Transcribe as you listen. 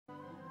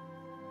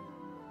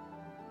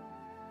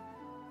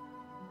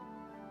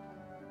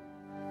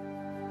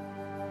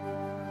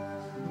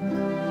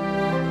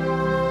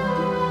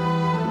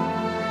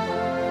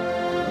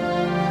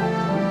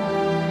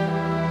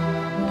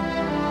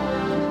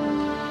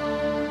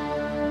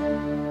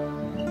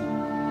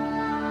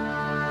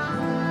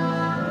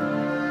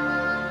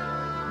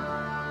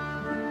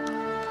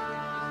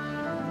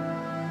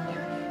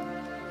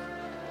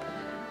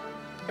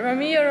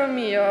Romeo,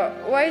 Romeo,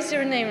 why is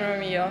your name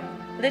Romeo?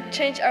 Let's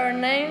change our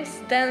names,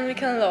 then we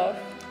can love.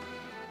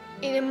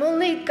 In a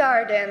moonlit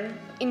garden,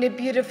 in the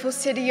beautiful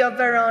city of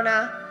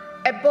Verona,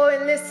 a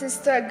boy listens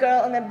to a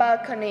girl on a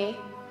balcony.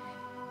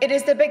 It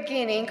is the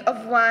beginning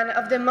of one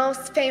of the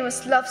most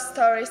famous love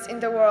stories in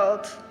the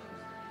world.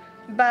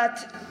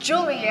 But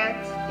Juliet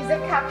is a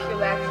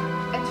Capulet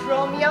and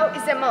Romeo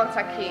is a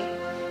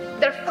Montague.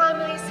 Their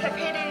families have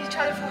hated each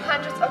other for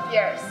hundreds of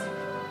years.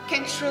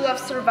 Can true love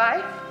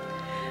survive?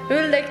 We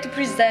would like to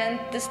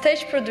present the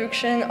stage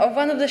production of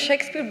one of the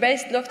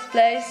Shakespeare-based love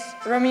plays,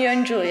 Romeo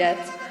and Juliet.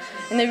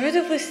 In the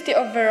beautiful city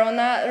of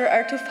Verona, there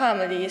are two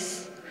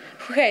families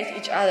who hate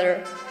each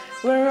other.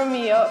 When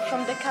Romeo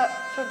from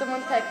the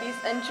Montagues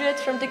and Juliet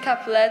from the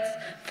Capulets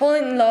fall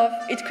in love,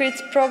 it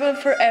creates problems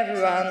for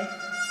everyone.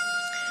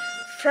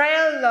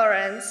 Friar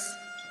Lawrence,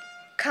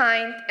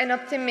 kind and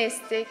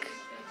optimistic,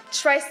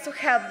 tries to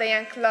help the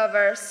young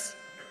lovers.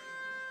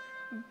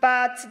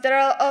 But there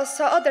are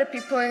also other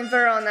people in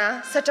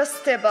Verona, such as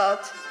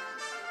Tybalt,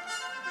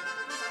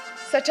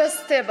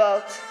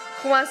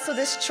 who wants to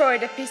destroy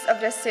the peace of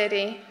the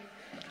city.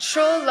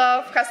 True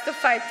love has to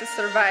fight to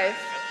survive.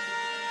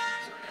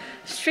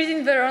 Street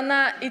in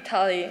Verona,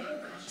 Italy.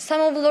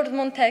 Some of Lord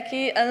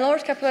Montague and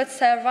Lord Capulet's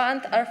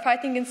servant are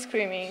fighting and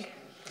screaming.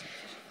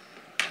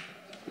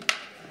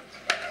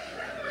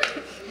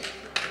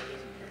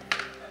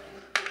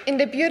 In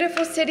the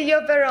beautiful city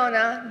of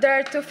Verona, there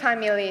are two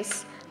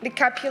families, the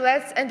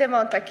Capulets and the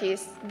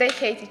Montagues. They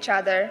hate each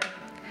other.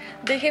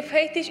 They have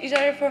hated each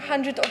other for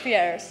hundreds of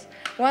years.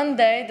 One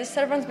day, the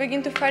servants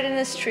begin to fight in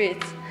the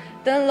street.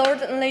 Then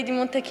Lord and Lady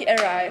Montague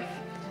arrive.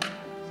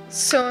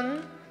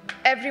 Soon,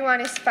 everyone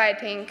is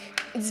fighting.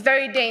 It's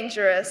very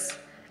dangerous.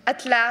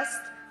 At last,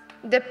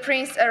 the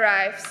prince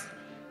arrives.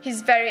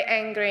 He's very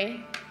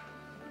angry.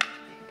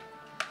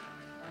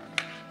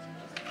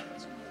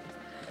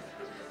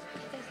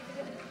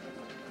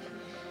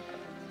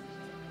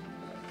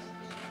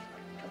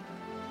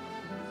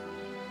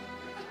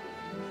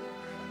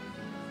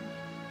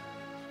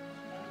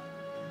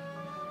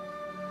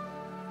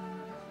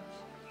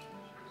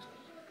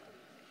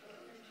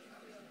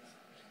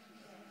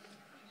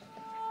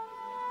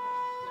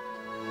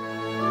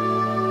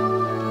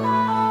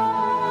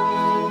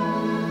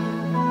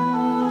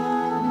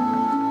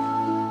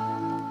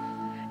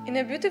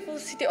 In the beautiful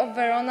city of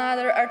Verona,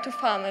 there are two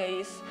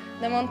families,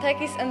 the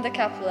Montagues and the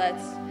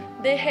Capulets.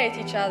 They hate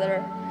each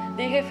other.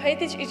 They have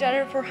hated each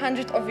other for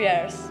hundreds of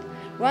years.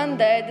 One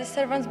day, the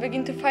servants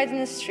begin to fight in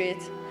the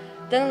street.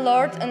 Then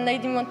Lord and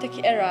Lady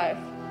Montague arrive.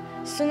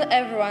 Soon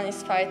everyone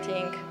is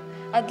fighting.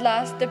 At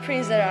last, the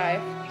prince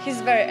arrives. He's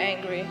very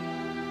angry.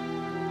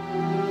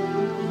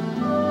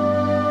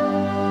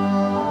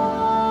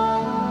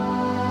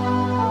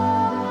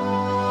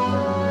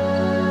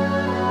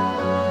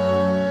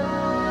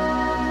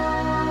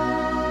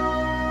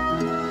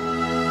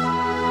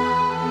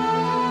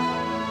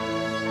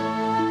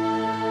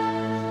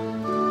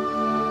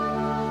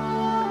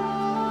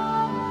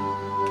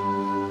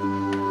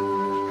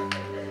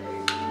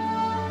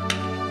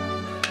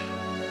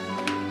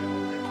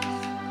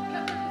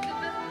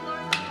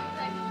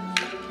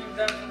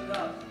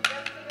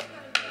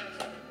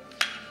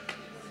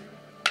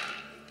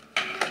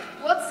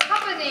 What's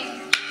happening?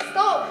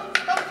 Stop!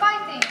 Stop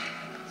fighting!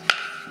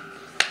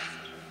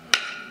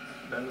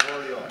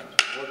 Benvolio,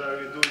 what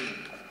are you doing?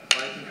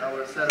 Fighting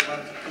our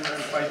servant to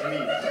and fight me.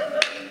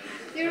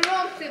 You're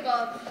wrong,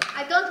 Tybalt.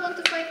 I don't want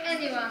to fight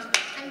anyone.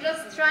 I'm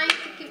just trying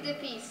to keep the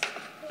peace.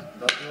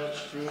 That's not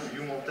true.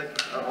 You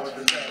Montagues are all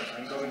the same.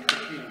 I'm going to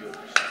kill you.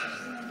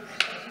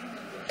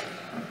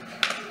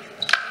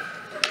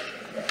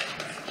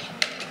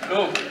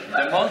 Look,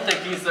 the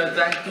Montagues are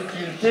trying to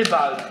kill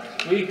Tybalt.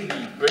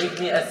 Quickly, bring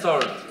me a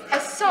sword. A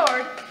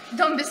sword?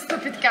 Don't be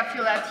stupid,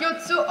 Capulet. You're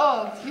too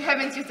old. You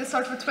haven't used a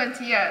sword for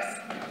 20 years.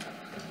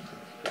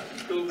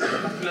 Look, the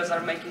Capulets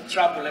are making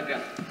trouble again.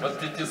 What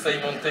did you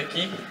say,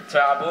 Montague?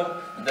 Trouble?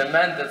 The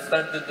man that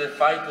started the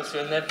fight was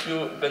your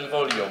nephew,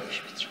 Benvolio.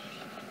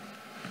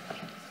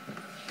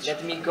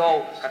 Let me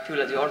go,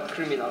 Capulet, you old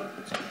criminal.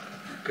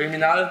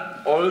 Criminal?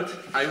 Old?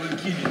 I will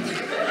kill you.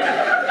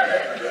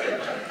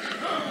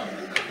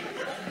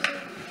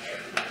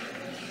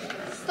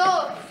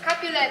 Stop!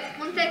 Capulet,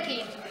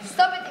 Montague,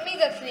 stop it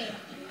immediately!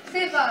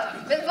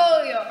 Tybalt,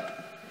 Benvolio,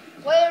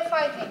 why are you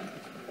fighting?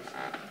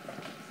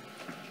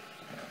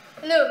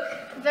 Look,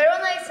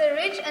 Verona is a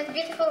rich and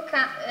beautiful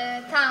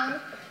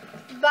town,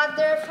 but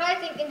they're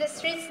fighting in the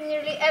streets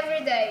nearly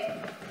every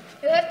day.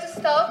 You have to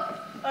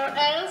stop, or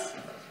else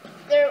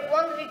there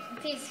won't be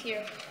peace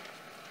here.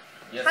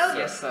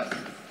 Yes, sir.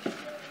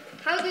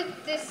 How did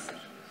this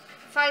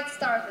fight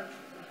started?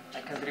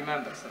 I can't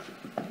remember, sir.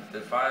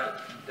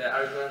 The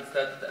argument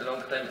started a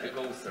long time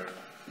ago, sir.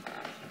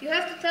 You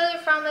have to tell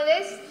your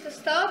families to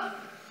stop,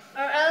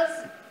 or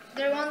else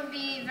there won't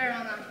be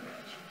Verona.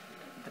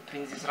 The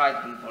prince is right,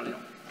 Benvolio.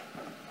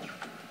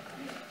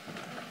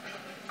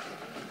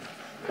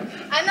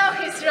 I know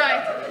he's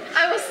right.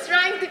 I was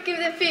trying to keep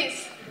the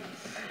peace.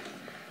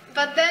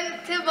 But then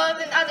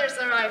Tybalt and others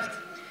arrived.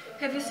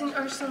 Have you seen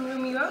our son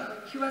Romeo?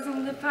 He was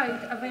in the fight.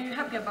 I'm very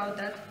happy about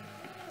that.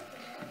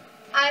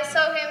 I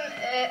saw him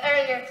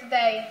earlier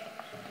today,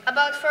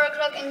 about 4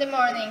 o'clock in the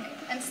morning,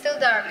 and still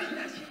dark.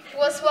 He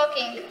was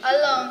walking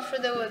alone through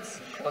the woods.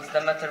 What's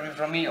the matter with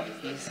Romeo?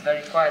 He's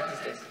very quiet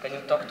these days. Can you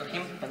talk to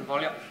him,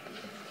 Benvolio?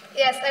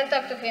 Yes, I'll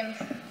talk to him.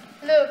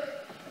 Look,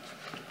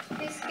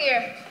 he's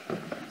here.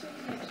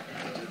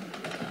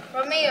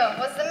 Romeo,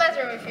 what's the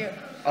matter with you?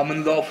 I'm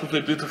in love with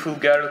a beautiful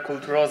girl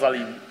called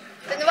Rosalind.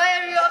 Then why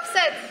are you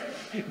upset?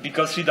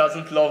 Because she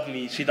doesn't love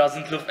me. She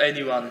doesn't love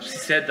anyone. She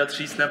said that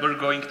she's never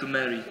going to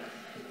marry.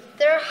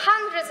 There are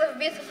hundreds of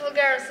beautiful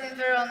girls in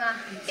Verona.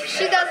 If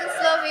she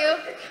doesn't love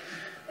you,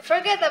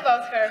 forget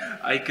about her.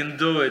 I can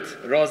do it.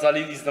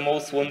 Rosalind is the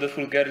most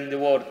wonderful girl in the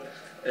world.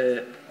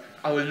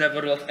 I will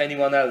never love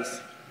anyone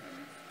else.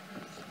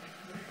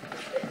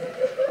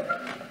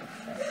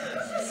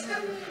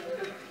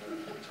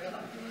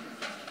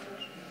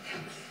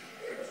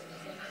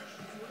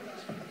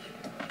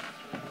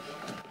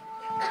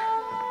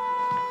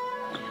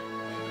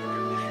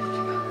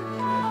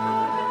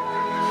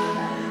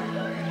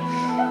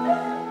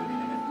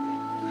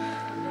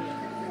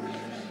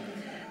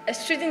 A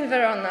street in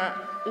Verona.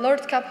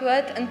 Lord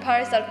Capulet and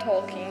Paris are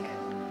talking.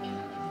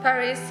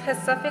 Paris has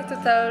something to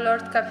tell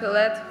Lord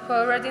Capulet, who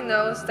already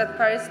knows that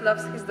Paris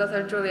loves his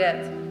daughter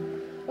Juliet.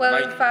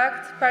 Well, in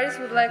fact, Paris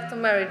would like to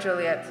marry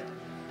Juliet.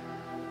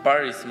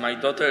 Paris, my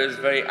daughter is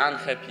very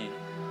unhappy.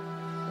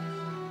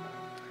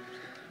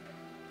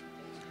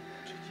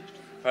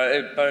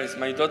 Paris,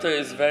 my daughter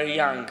is very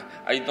young.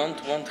 I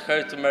don't want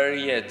her to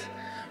marry yet.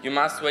 You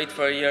must wait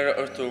for a year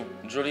or two.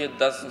 Juliet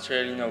doesn't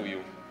really know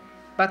you.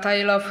 But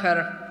I love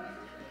her.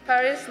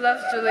 Paris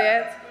loves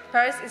Juliet.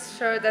 Paris is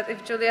sure that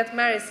if Juliet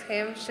marries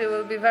him, she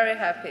will be very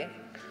happy.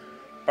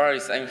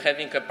 Paris, I'm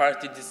having a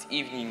party this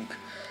evening.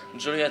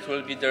 Juliet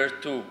will be there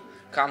too.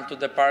 Come to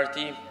the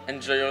party,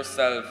 enjoy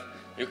yourself.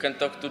 You can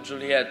talk to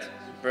Juliet.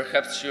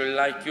 Perhaps she will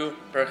like you,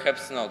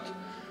 perhaps not.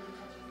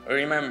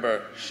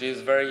 Remember, she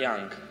is very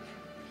young.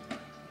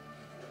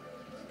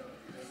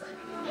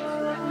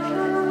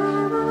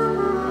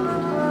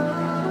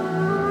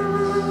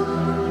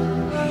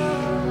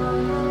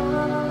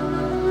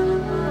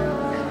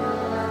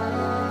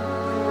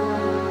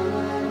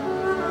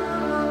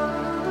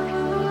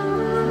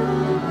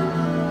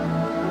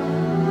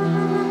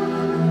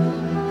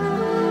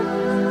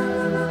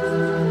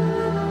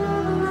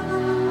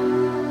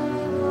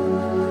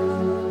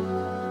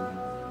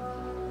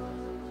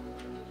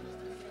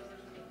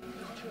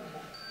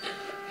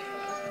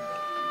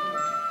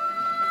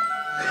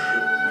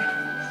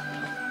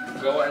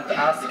 Go and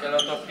ask a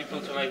lot of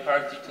people to my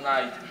party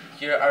tonight.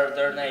 Here are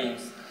their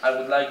names. I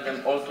would like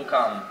them all to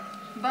come.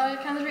 But I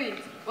can't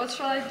read. What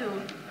shall I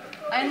do?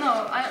 I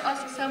know, I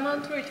ask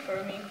someone to read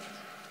for me.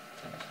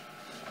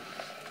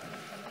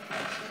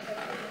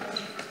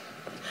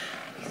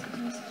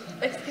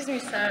 Excuse me,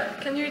 sir.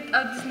 Can you read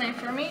out this name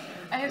for me?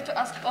 I have to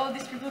ask all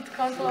these people to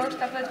come to Lord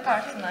Capulet's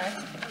party tonight.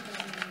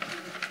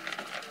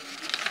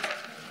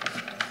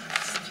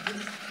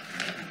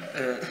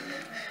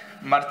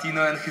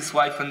 Martino and his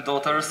wife and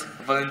daughters,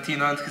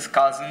 Valentino and his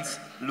cousins,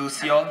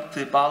 Lucio,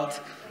 Tybalt,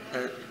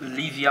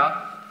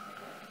 Livia,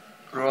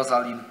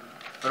 Rosalind.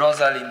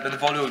 Rosalind,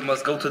 Benvolio, we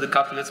must go to the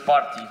Capulet's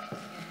party.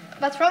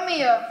 But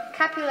Romeo,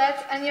 Capulet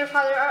and your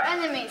father are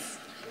enemies.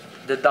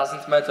 That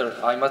doesn't matter.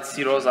 I must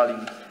see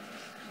Rosalind.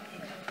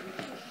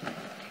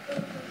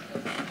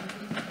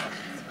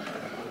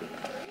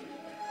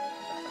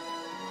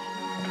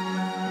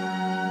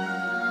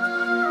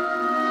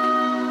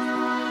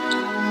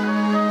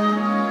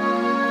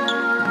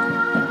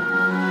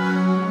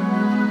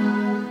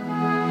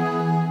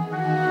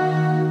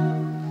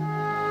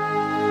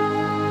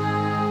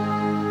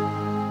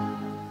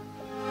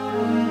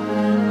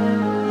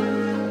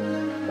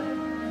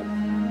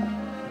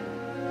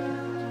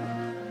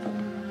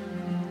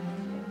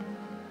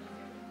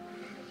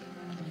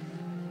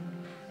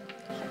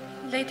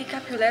 Lady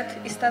Capulet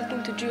is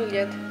talking to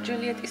Juliet.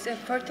 Juliet is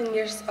 14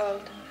 years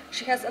old.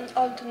 She has an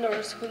old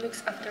nurse who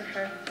looks after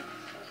her.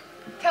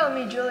 Tell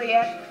me,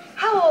 Juliet,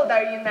 how old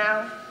are you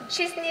now?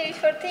 She's nearly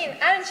 14,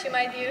 aren't you,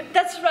 my dear?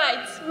 That's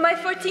right. My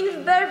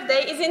 14th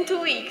birthday is in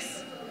 2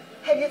 weeks.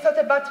 Have you thought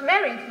about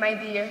marrying, my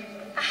dear?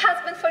 A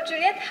husband for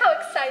Juliet? How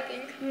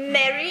exciting.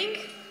 Marrying?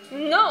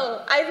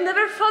 No, I've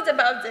never thought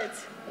about it.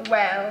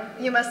 Well,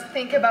 you must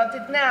think about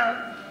it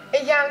now.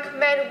 A young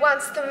man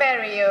wants to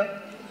marry you.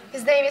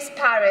 His name is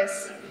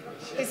Paris.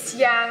 He's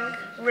young,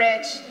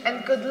 rich,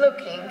 and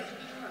good-looking.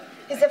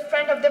 He's a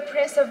friend of the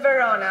Prince of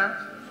Verona.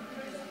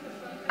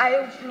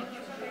 I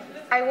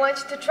want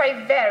you to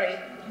try very,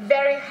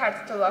 very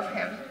hard to love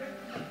him.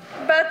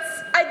 But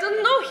I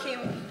don't know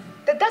him.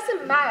 That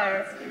doesn't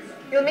matter.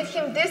 You'll meet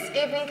him this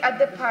evening at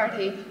the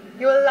party.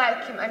 You will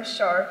like him, I'm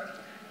sure.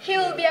 He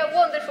will be a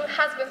wonderful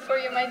husband for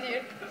you, my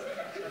dear.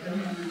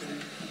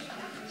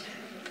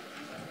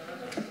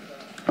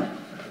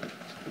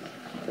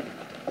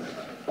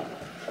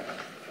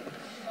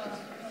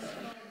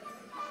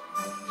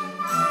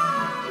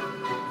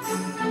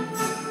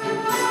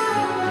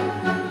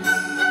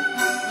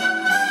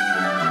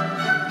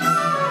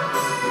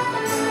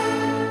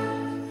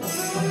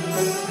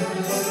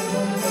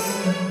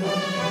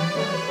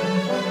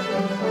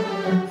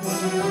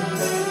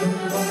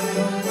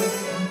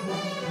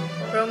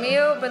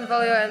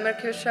 Malvolio and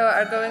Mercutio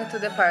are going to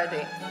the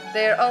party.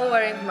 They are all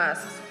wearing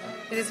masks.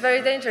 It is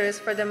very dangerous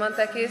for the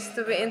Montagues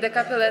to be in the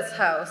Capulet's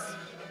house.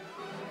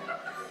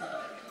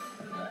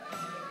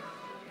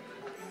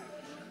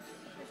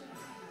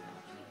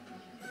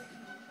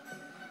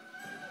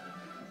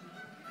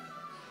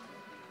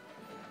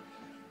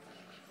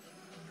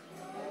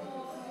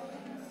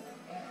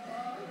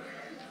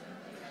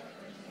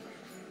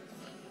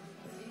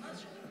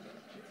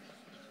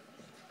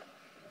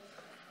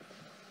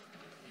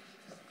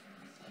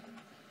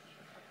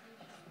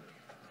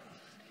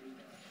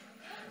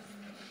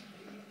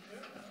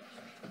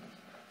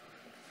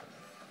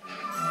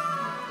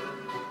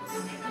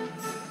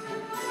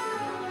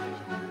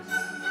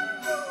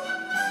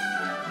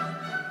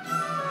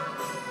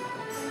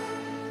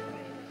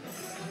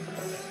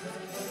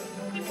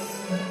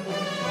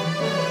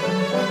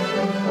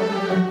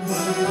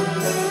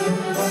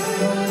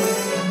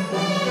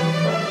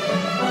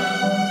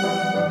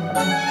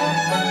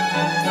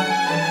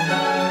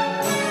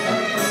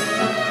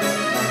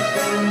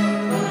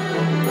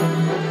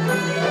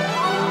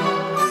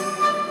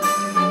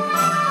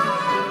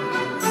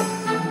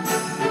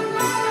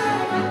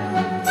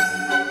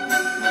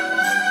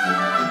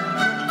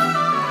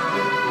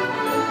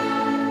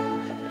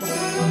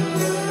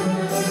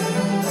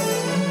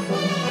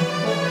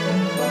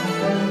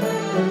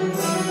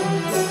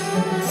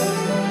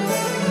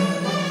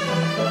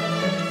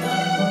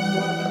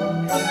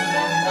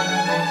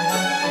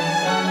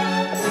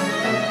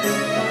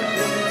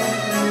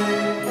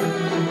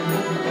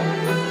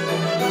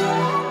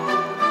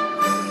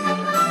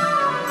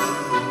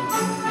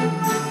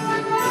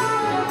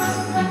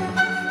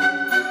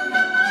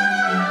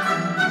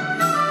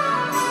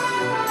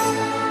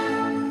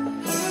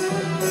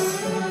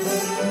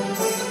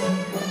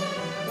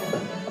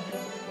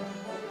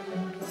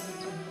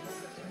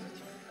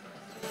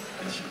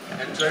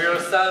 Enjoy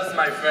yourselves,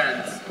 my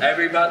friends.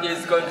 Everybody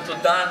is going to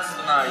dance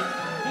tonight.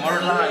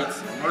 More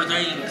lights, more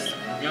drinks,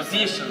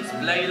 musicians,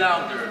 play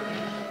louder.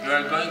 You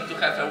are going to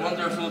have a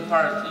wonderful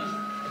party.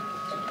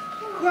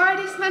 Who are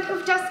these men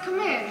who've just come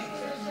in?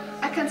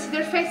 I can't see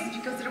their faces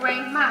because they're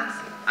wearing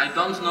masks. I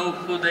don't know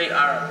who they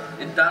are.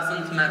 It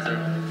doesn't matter.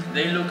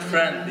 They look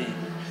friendly.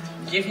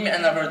 Give me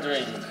another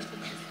drink.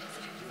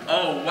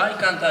 Oh, why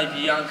can't I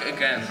be young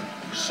again?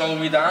 Shall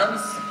we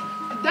dance?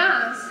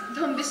 Dance?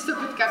 Don't be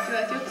stupid,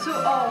 Capulet. You're too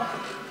old.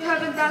 You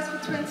haven't danced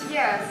for 20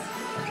 years.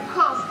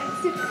 Come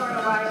and sit for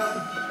a while.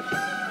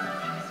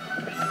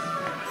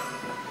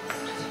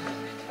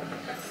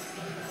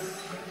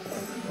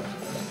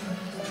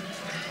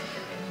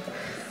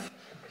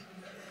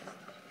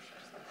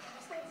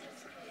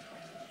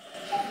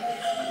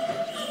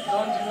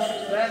 Don't you want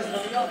to dance,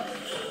 Romeo?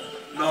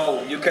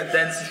 No, you can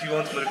dance if you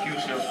want,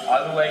 Mercutio.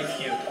 I'll wait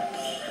here.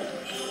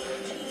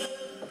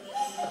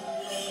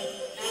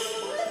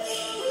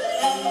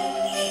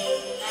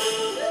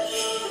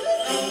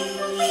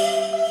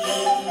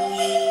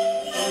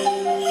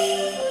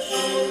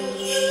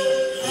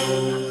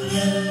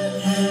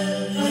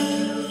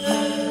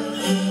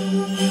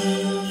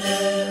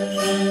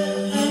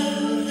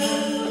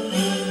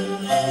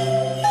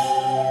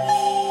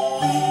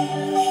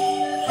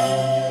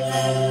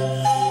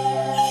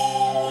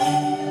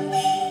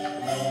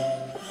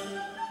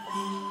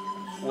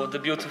 What a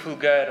beautiful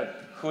girl.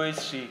 Who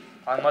is she?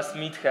 I must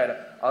meet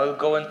her. I will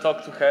go and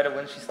talk to her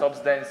when she stops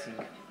dancing.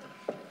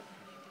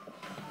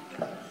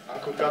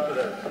 Uncle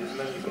Capulet, his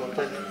name is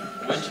Montague.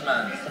 Which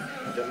man?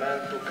 The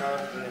man who came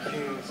in a few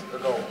minutes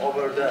ago,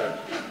 over there.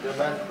 The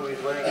man who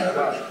is wearing a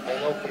mask. I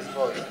know his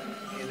voice.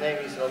 His name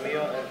is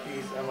Romeo and he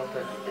is a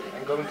Montague.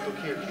 I'm going to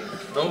kill him.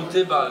 No,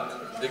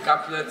 Tybalt. The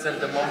Capulets and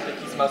the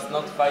Montagues must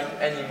not fight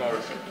anymore.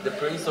 The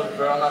Prince of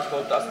Verona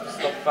told us to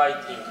stop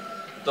fighting.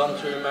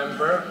 Don't you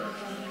remember?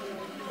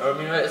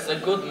 Romeo is a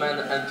good man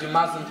and you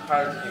mustn't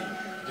hurt him.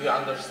 Do you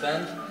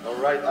understand? All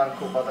right,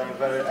 Uncle, but I'm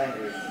very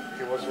angry.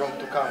 He was wrong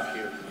to come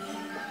here.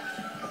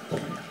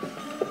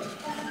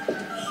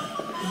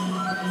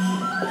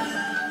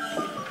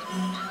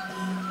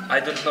 I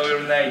don't know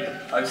your name.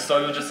 I saw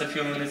you just a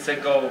few minutes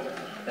ago.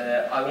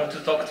 I want to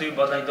talk to you,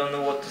 but I don't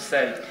know what to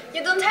say.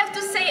 You don't have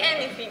to say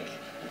anything.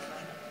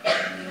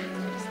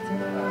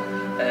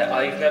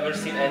 I've never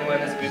seen anyone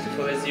as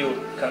beautiful as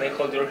you. Can I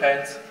hold your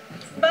hands?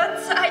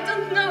 But I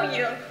don't know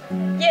you.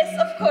 Yes,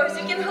 of course,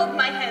 you can hold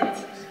my hand.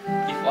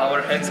 If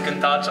our hands can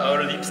touch,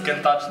 our lips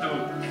can touch too.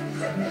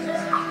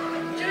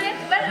 Juliet,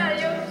 where are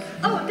you?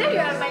 Oh, there you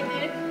are, my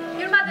dear.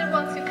 Your mother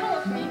wants you. Come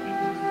with me.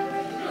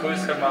 Who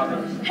is her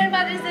mother? Her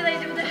mother is the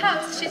lady of the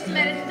house. She's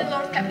married to the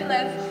Lord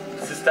Capulet.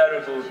 This is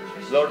terrible.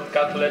 Lord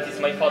Capulet is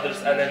my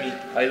father's enemy.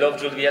 I love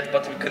Juliet,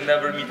 but we can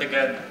never meet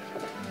again.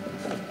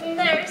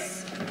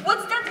 Nurse,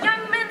 what's that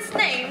young man's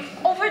name?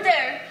 Over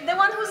there, the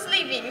one who's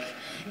leaving.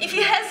 If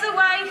he has a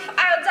wife,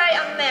 I'll die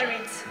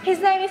unmarried. His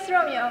name is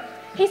Romeo.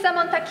 He's a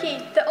Montague,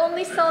 the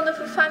only son of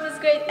a family's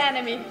great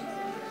enemy.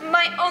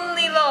 My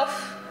only love,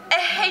 a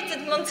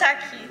hated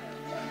Montague.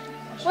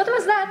 What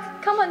was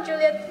that? Come on,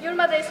 Juliet, your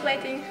mother is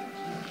waiting.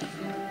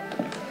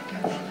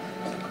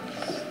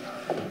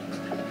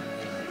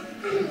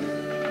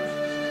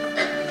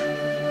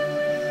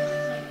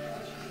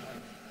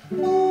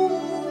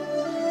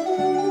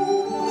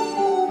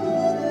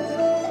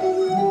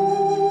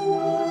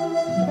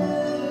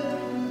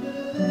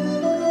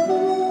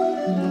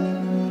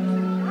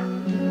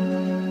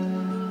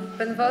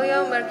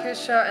 Benvolio,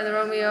 Mercutio, and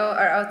Romeo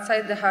are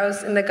outside the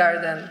house in the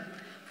garden.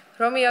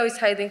 Romeo is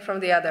hiding from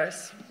the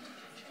others.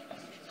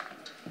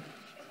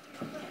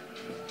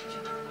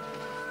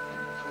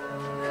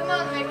 Come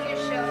on,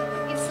 Mercutio.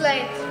 It's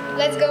late.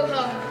 Let's go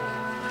home.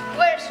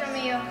 Where's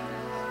Romeo?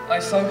 I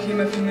saw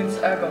him a few minutes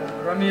ago.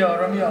 Romeo,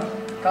 Romeo,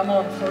 come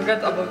on, forget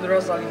about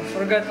Rosalind,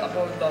 forget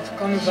about that,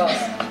 come with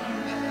us.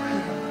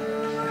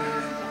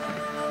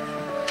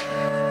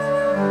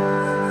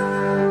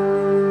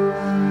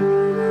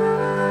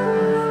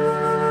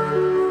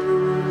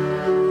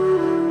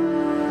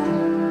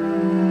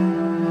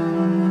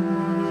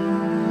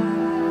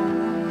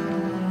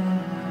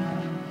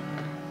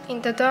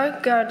 In the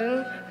dark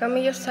garden,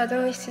 Romeo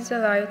suddenly sees a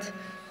light.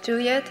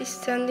 Juliet is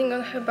standing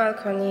on her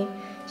balcony.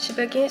 She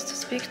begins to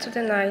speak to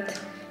the night.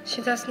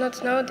 She does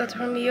not know that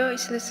Romeo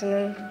is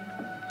listening.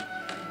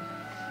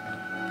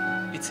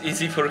 It's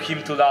easy for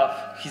him to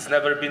laugh. He's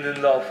never been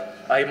in love.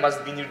 I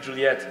must be near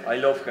Juliet. I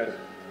love her.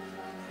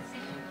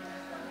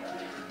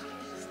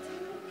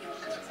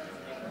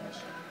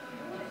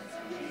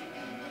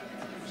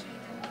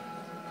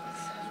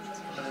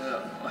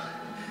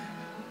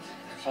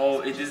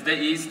 Oh, it is the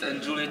east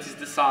and Juliet is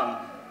the sun.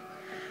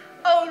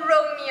 Oh,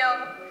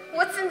 Romeo,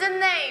 what's in the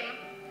name?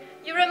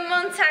 You're a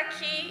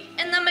Montaki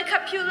and I'm a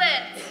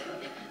Capulet.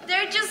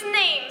 They're just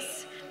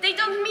names. They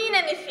don't mean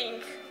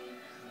anything.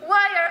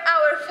 Why are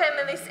our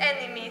families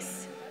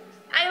enemies?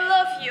 I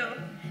love you,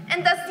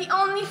 and that's the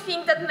only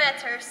thing that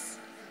matters.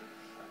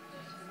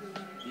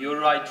 You're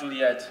right,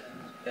 Juliet.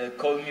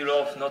 Call me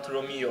Rolf, not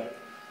Romeo.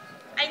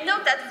 I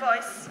know that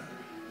voice.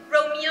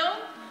 Romeo,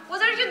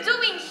 what are you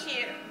doing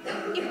here?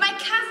 If my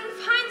cousin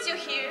finds you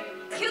here,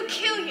 he'll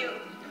kill you.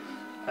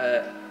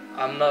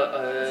 I'm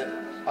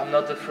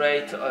not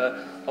afraid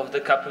of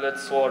the Capulet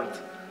sword.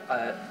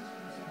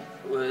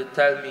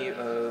 Tell me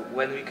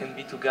when we can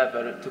be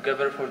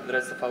together for the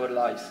rest of our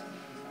lives.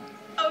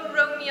 Oh,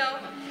 Romeo,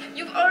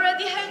 you've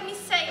already heard me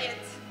say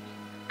it.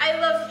 I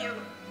love you.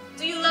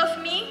 Do you love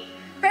me?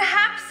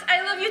 Perhaps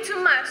I love you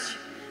too much.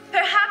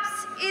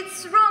 Perhaps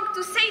it's wrong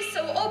to say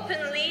so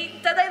openly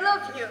that I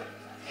love you.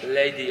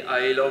 Lady,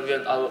 I love you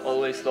and I'll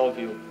always love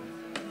you.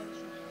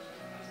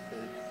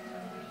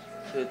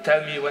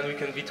 Tell me when we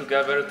can be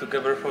together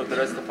for the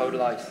rest of our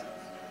lives.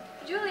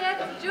 Juliet,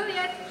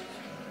 Juliet.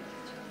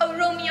 Oh,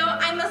 Romeo,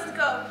 I must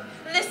go.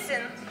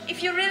 Listen,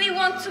 if you really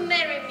want to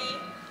marry me,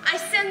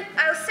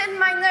 I'll send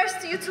my nurse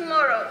to you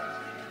tomorrow.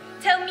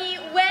 Tell me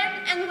when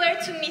and where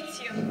to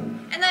meet you,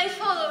 and I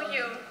follow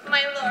you,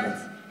 my lord,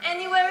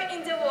 anywhere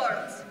in the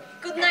world.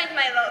 Good night,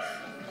 my love.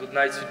 Good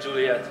night to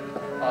Juliet.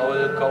 I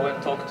will go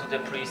and talk to the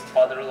priest,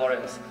 Father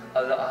Lawrence.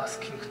 I'll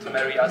ask him to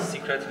marry us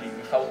secretly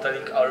without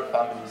telling our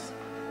families.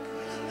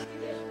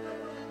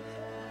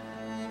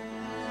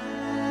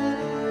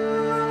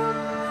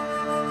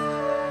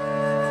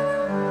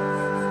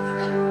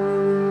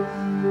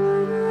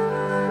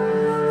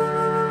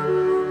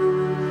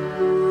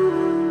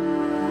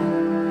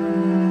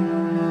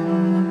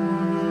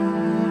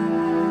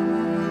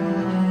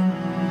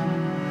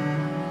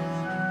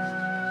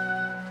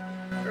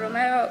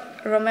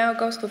 Romeo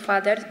goes to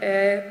Father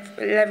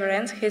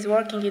Lawrence. He's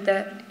working in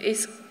the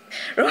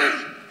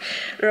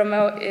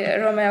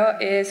Romeo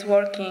is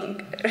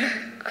working.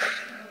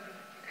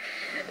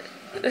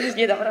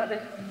 Nie dam rady.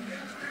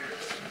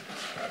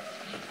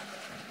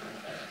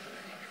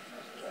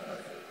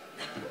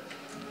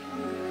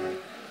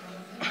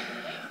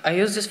 I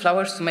use these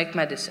flowers to make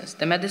medicines.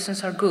 The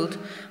medicines are good,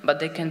 but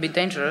they can be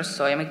dangerous,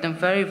 so I make them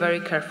very, very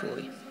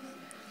carefully.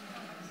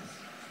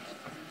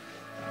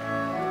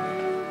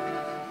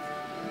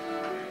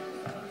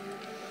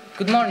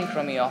 Good morning,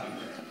 Romeo.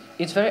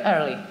 It's very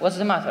early. What's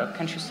the matter?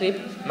 Can't you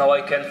sleep? No,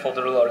 I can't,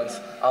 Father Lawrence.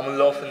 I'm in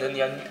love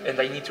and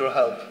I need your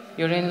help.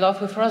 You're in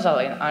love with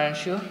Rosalind,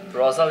 aren't you?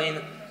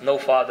 Rosalind? No,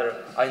 Father.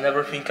 I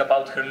never think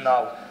about her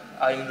now.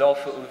 I'm in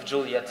love with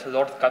Juliet,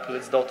 Lord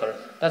Capulet's daughter.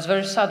 That's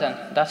very sudden.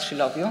 Does she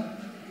love you?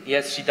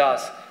 Yes, she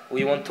does.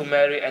 We want to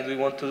marry and we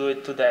want to do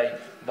it today.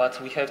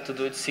 But we have to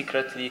do it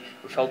secretly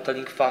without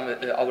telling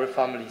our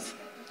families.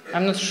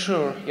 I'm not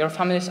sure. Your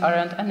families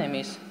aren't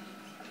enemies.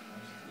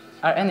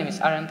 Are enemies,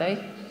 aren't they?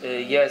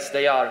 Yes,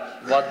 they are,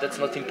 but that's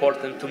not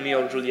important to me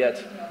or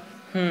Juliet.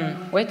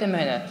 Wait a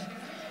minute.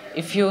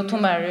 If you two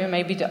marry,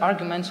 maybe the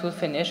arguments will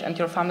finish and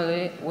your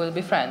family will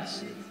be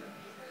friends.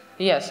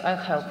 Yes, I'll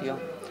help you.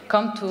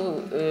 Come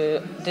to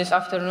this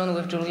afternoon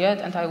with Juliet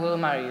and I will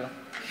marry you.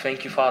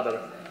 Thank you, Father.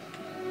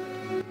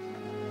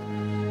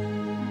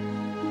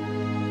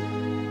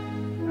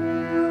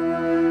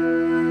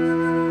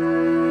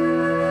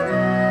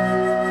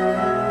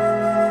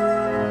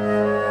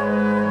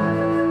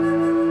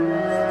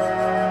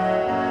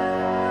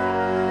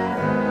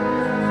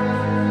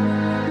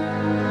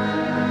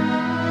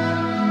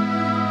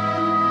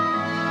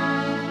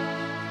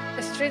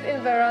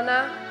 In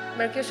Verona,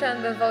 Mercutio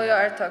and Benvolio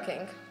are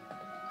talking.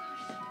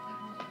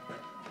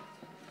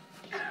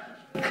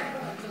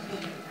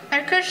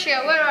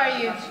 Mercutio, where are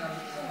you?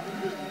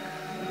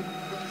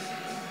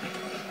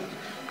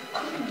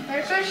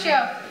 Mercutio!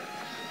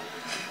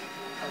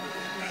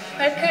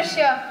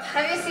 Mercutio,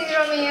 have you seen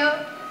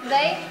Romeo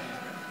today?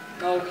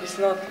 No, he's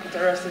not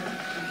interested.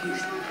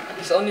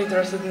 He's only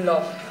interested in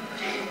love.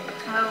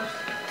 Oh.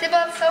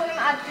 Tybalt saw him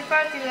at the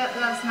party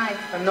last night.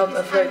 I'm not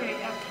afraid.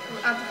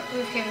 Angry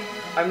with him.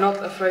 I'm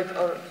not afraid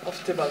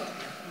of Tybalt.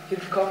 Here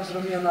comes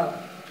Romeo now.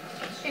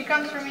 Here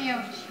comes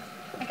Romeo.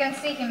 I can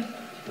see him.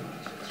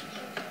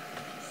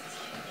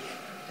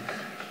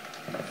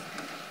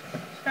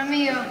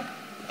 Romeo,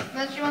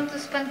 don't you want to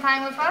spend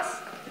time with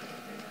us?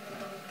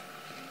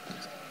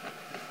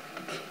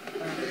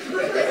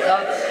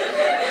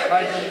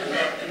 I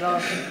don't know.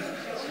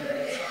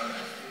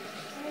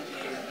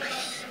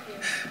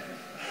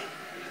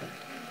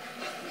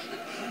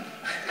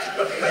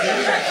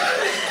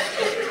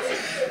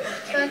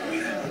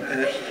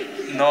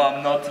 No,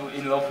 I'm not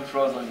in love with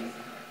Rosalind.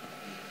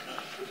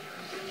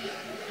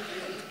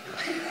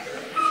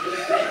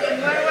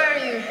 Where were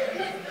you?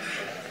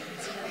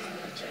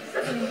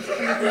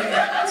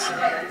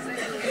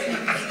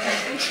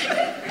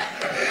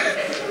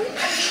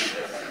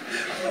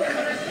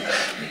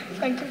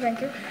 Thank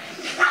you.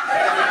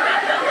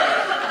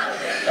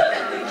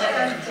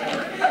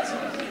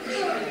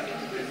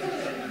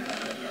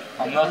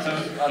 I'm not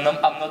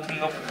in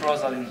love with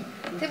Rosalind.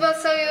 Tybalt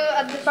saw you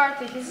at the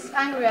party. He's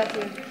angry at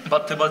you.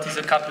 But Tybalt is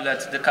a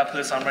Capulet. The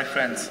Capulets are my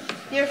friends.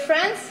 Your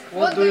friends?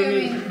 What do you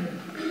mean?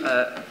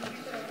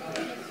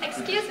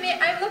 Excuse me,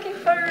 I'm looking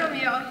for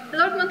Romeo.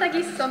 Lord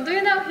Montagisson, do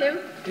you know him?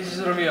 This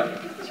is Romeo.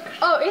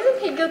 Oh, isn't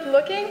he good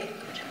looking?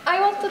 I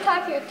want to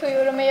talk to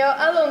you, Romeo.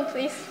 Alone,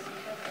 please.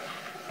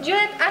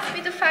 Juliet asked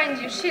me to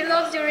find you. She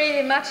loves you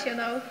really much, you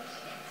know.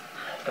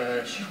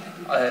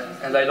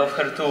 And I love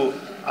her too.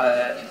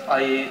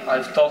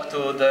 I've talked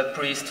to the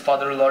priest,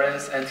 Father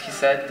Lawrence, and he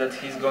said that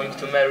he's going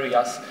to marry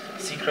us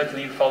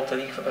secretly without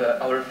telling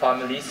our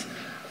families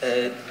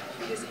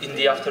in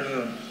the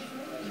afternoon.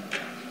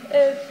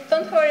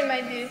 Don't worry,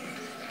 my dear.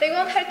 They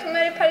want her to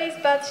marry Paris,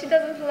 but she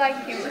doesn't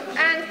like him.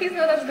 And he's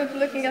not as good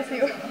looking as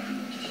you.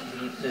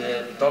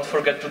 Don't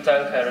forget to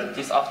tell her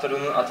this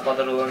afternoon at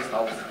Father Lawrence's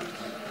house.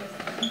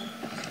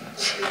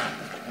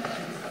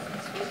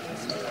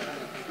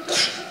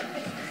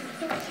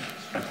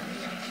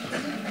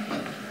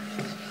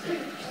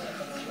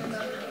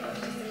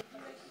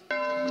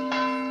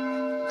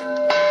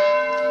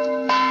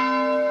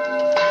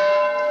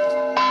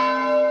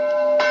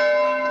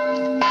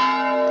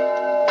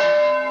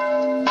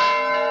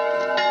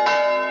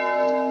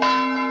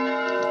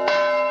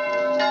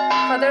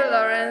 Father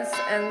Lawrence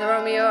and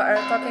Romeo are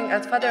talking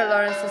at Father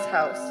Lawrence's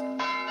house.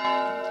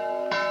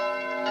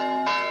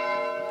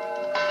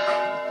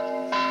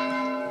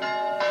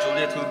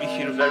 Juliet will be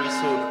here very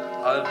soon.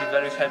 I'll be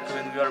very happy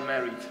when we are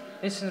married.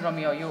 Listen,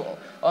 Romeo, you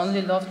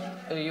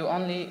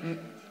only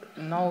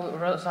know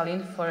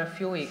Rosalind for a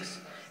few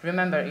weeks.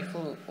 Remember, if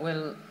you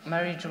will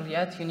marry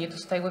Juliet, you need to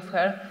stay with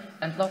her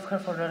and love her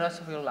for the rest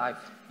of your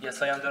life.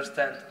 Yes, I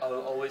understand. I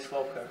will always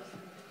love her.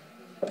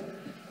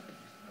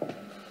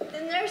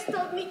 The nurse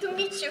told me to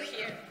meet you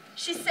here.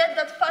 She said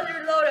that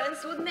Father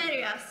Lawrence would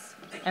marry us.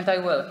 And I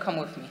will. Come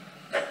with me.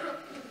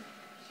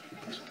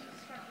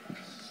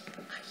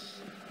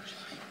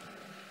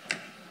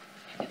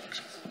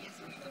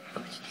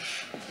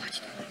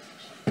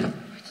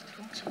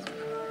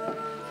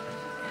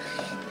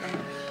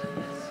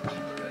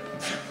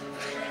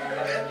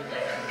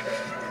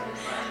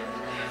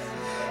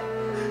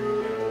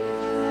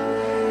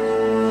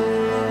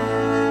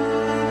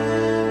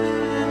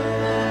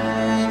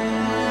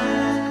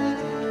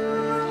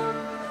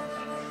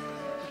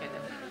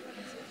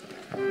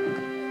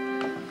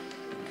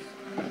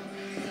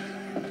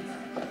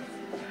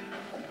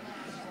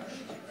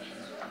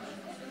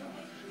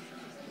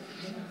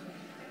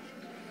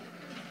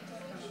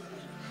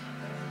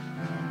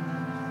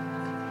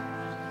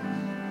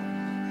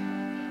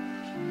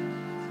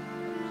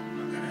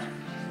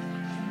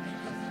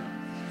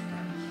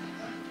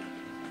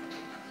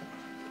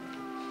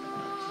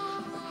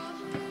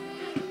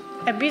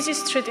 A busy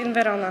street in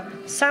Verona.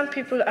 Some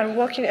people are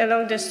walking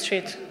along the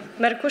street.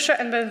 Mercutio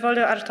and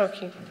Benvolio are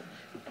talking.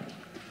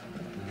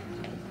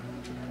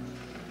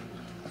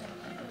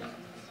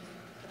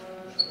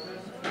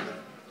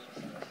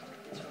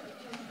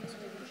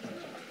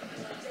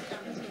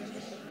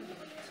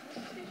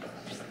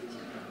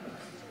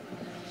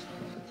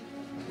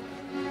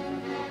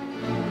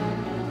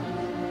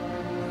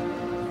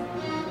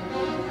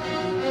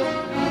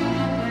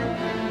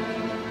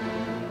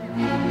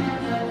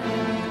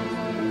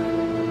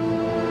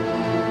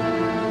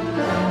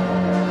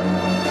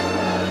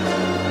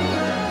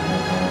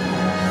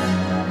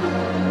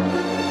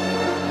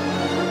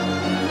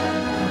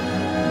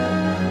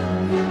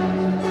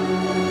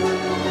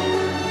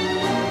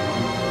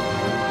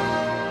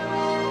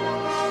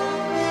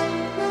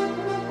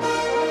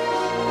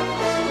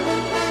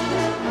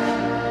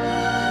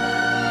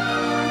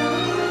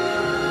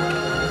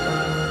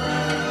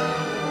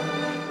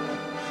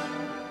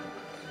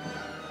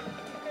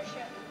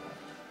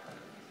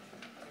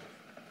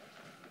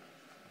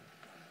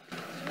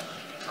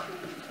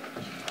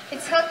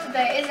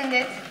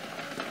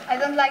 I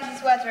don't like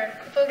this weather.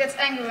 People get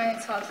angry when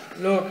it's hot.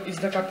 Look, it's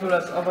the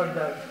Capulets over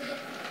there.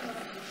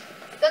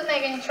 Don't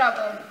make any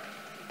trouble.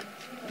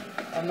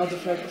 I'm not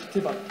afraid of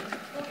Tybalt.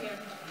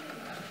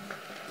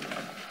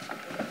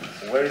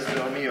 Where is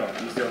Romeo?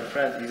 He's your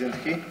friend, isn't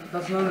he?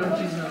 That's none of your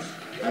business.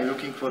 I'm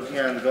looking for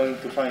him and going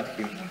to find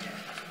him.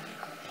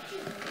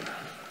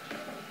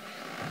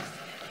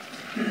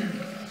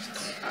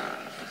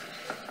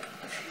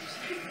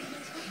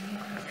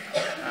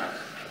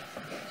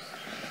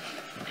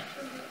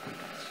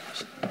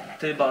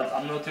 Tybalt,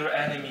 I'm not your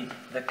enemy.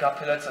 The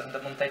Capulets and the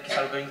Montekis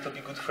are going to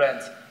be good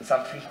friends.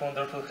 Something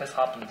wonderful has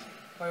happened.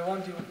 Why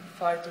won't you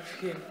fight with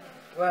him?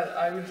 Well,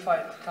 I will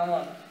fight. Come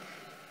on.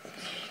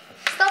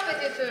 Stop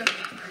it, you two.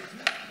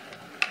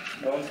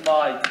 Don't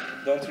fight.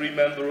 Don't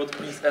remember what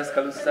Prince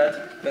Escalus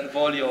said?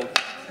 Benvolio,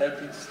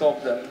 help me to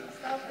stop them.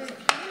 Stop it.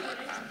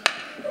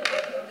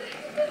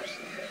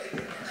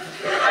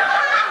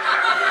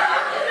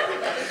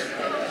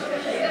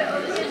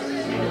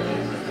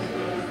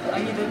 I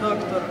need a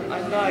doctor.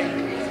 I'm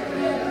dying.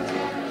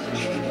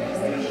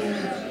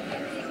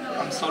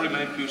 I'm sorry,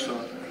 Mercutio.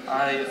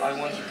 I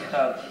want you to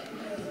help.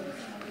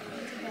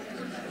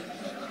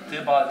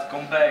 Tybalt,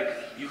 come back.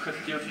 You have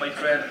killed my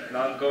friend.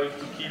 Now I'm going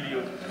to kill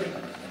you.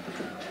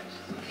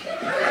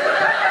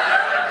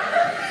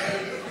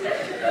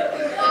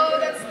 Oh,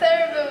 that's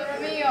terrible,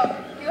 Romeo.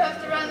 You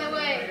have to run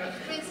away.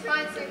 If Prince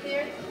finds you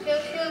here,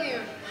 he'll kill you.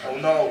 Oh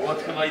no,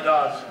 what have I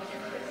done?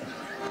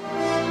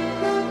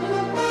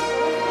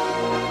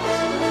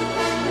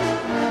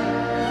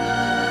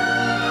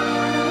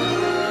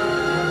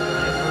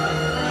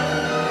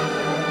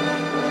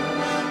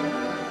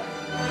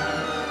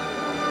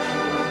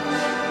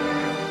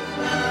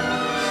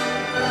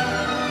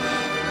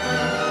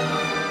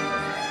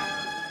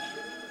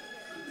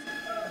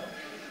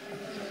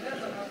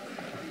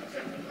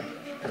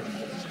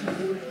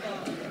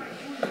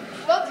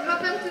 What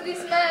happened to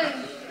this man?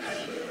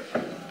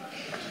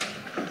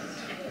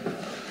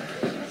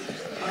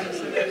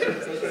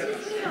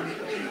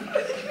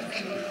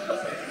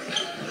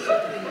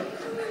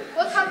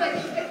 What happened?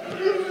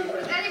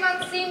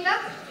 Anyone seen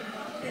that?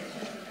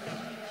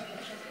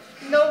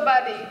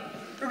 Nobody.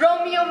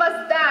 Romeo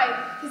must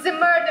die. He's a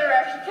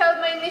murderer. He killed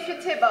my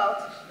nephew Tybalt.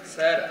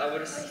 Sir,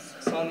 our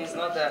son is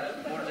not a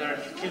murderer.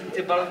 He killed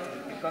Tybalt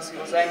because he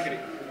was angry.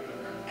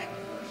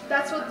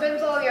 That's what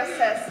Benvolio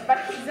says, but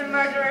he's a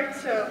murderer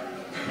too.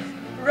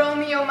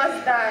 Romeo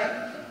must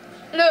die.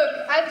 Look,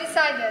 I've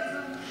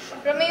decided.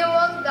 Romeo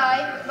won't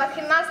die, but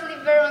he must leave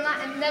Verona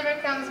and never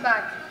comes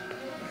back.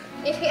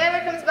 If he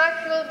ever comes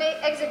back, he will be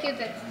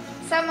executed.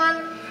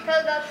 Someone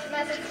tell that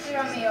message to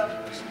Romeo.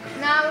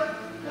 Now,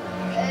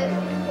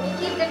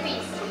 keep the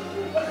peace.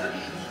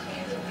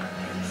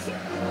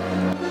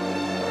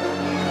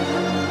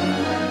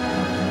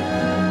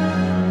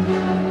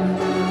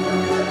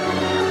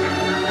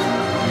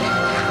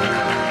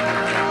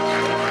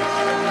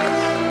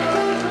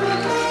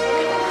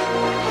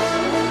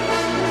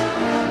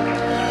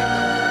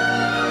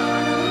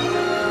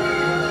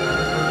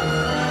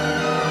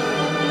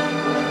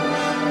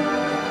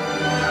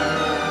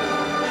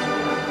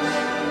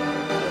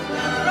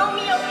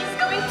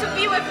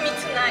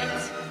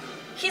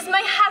 He's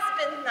my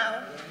husband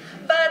now,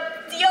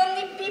 but the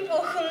only people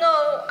who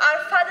know are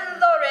Father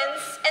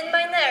Lawrence and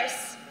my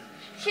nurse.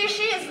 Here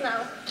she is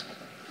now.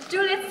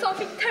 Juliet,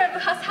 something terrible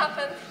has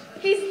happened.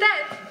 He's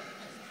dead.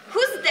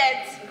 Who's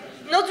dead?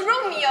 Not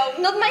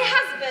Romeo, not my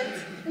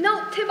husband.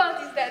 No,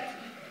 Tybalt is dead.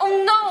 Oh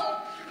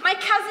no, my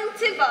cousin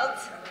Tybalt.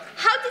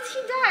 How did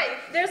he die?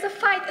 There's a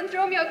fight and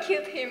Romeo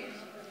killed him.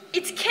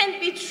 It can't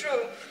be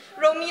true.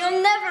 Romeo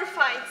never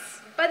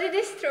fights. But it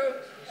is true.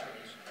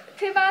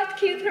 Tybalt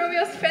killed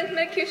Romeo's friend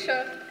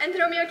Mercutio, and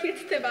Romeo killed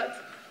Tybalt.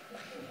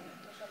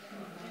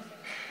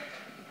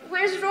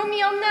 Where's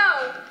Romeo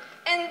now?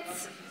 And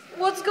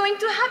what's going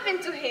to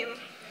happen to him?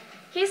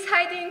 He's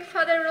hiding in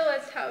Father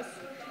Roland's house.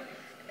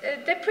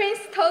 The prince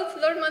told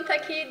Lord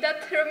Montaki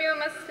that Romeo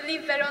must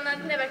leave Verona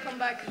and never come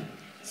back.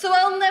 So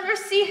I'll never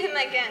see him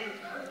again.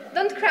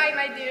 Don't cry,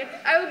 my dear.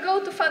 I will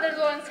go to Father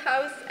Lawrence's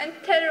house and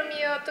tell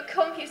Romeo to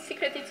come here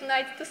secretly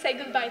tonight to say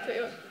goodbye to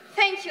you.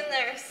 Thank you,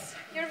 nurse.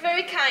 You're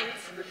very kind.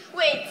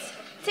 Wait,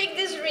 take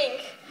this ring.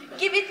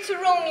 Give it to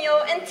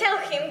Romeo and tell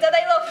him that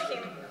I love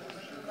him.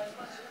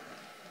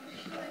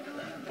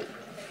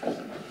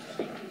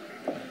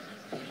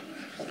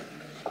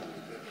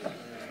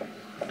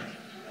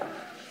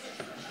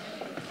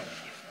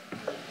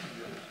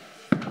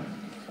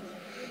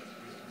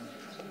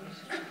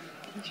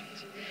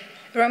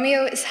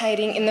 Romeo is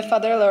hiding in the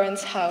Father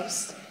Lawrence's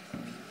house.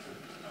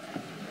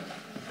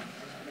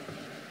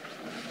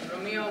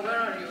 Romeo, where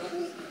are you?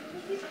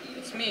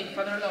 It's me,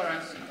 Father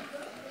Lawrence.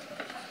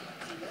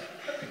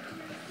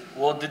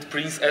 What did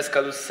Prince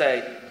Escalus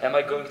say? Am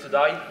I going to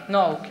die?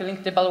 No,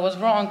 killing Tybalt was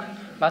wrong,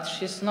 but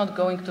she's not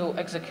going to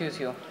execute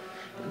you.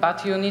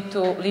 But you need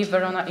to leave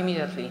Verona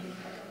immediately.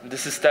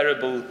 This is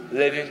terrible.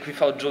 Living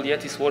without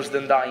Juliet is worse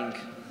than dying.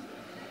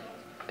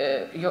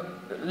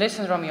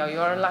 Listen, Romeo, you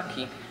are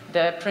lucky.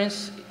 The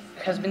prince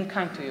has been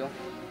kind to you.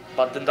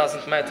 But that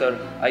doesn't matter.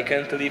 I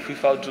can't live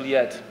without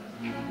Juliet.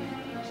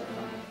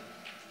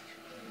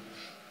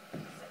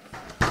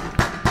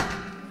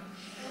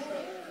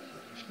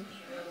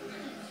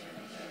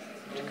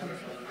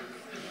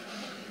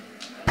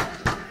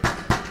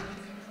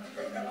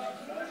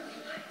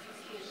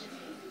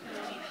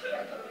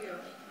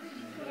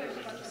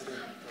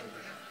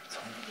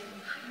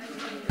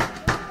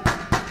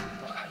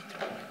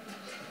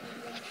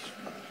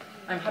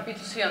 I'm happy to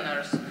see you,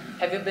 nurse.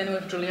 Have you been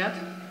with Juliet?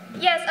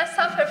 Yes, I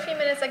saw her 3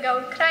 minutes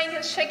ago, crying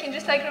and shaking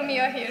just like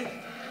Romeo here.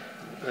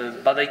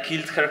 But I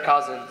killed her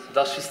cousin.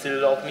 Does she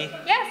still love me?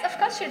 Yes, of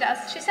course she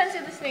does. She sends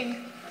you this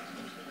ring.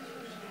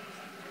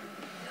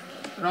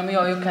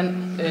 Romeo, you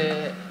can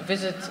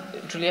visit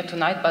Juliet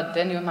tonight, but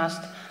then you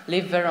must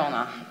leave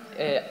Verona.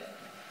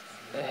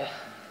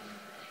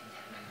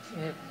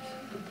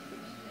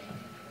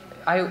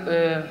 I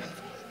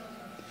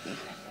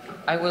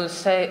will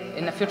say,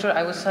 in the future,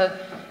 I will say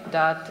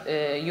that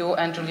you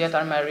and Juliet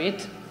are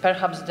married.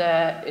 Perhaps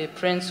the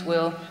prince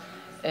will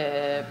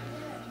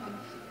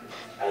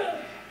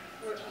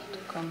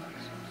come.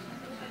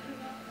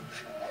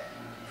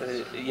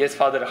 Yes,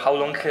 father. How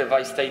long have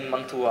I stayed in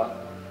Mantua?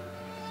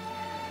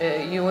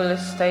 You will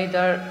stay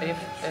there if...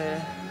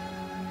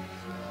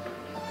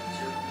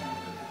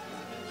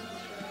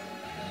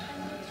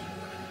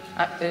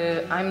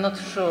 I'm not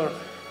sure.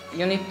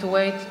 You need to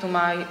wait to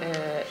my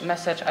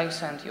message I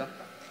sent you.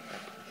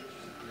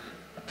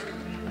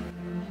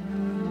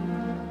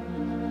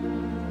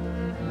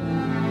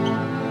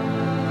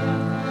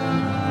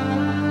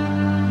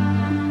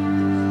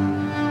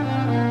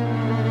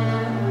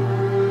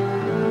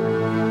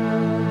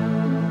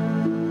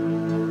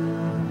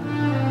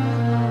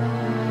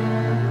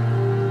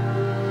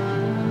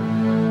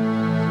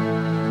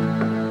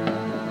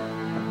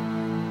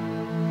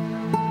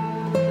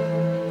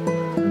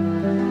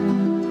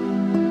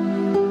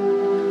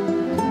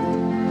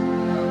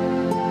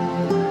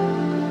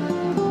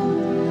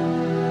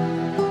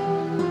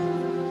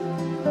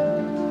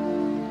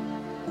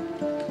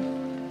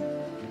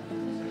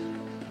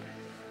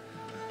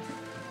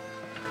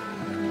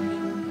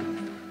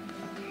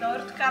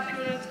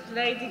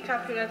 Lady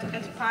Capulet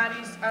at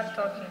Paris are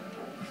talking.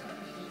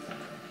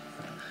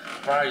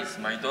 Paris,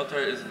 my daughter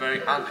is very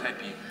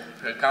unhappy.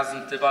 Her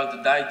cousin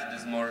Tybalt died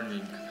this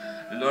morning.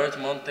 Lord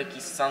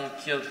Montague's son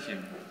killed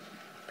him.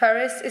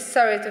 Paris is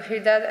sorry to hear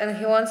that and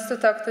he wants to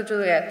talk to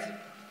Juliet.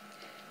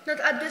 Not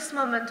at this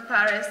moment,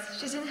 Paris.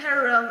 She's in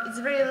her room. It's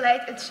very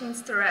late and she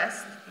needs to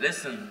rest.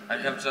 Listen, I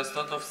have just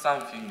thought of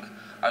something.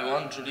 I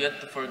want Juliet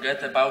to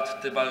forget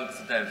about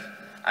Tybalt's death.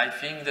 I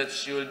think that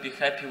she will be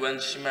happy when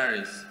she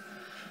marries.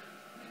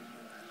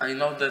 I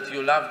know that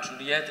you love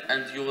Juliet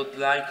and you would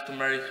like to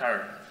marry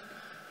her.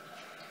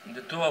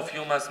 The two of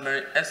you must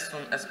marry as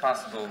soon as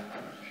possible.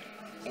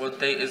 What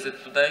day is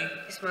it today?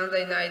 It's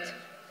Monday night.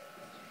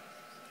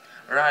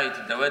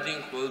 Right, the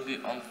wedding will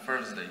be on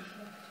Thursday.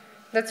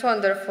 That's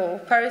wonderful.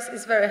 Paris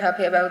is very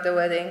happy about the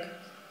wedding.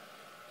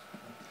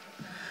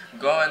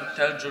 Go and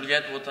tell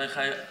Juliet what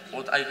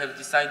I have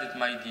decided,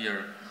 my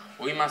dear.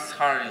 We must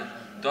hurry.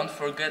 Don't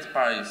forget,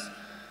 Paris.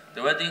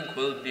 The wedding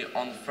will be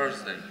on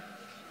Thursday.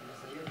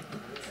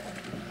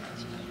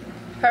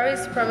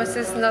 Paris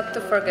promises not to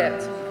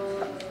forget.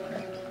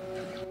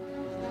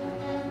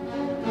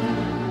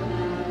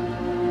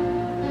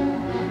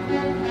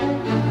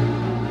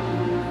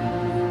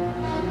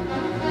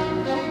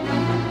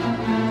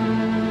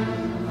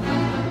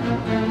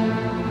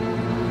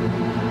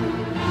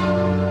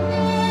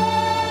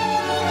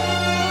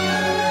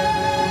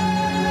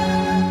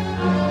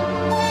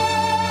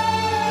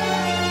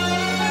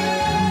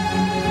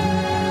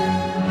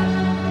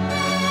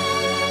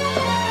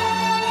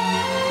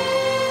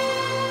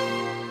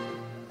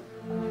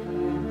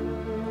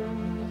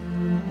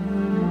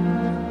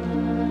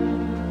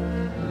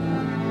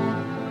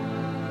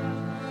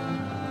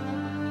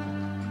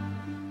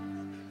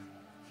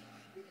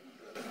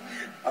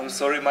 I'm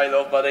sorry, my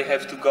love, but I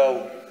have to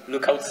go.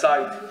 Look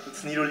outside.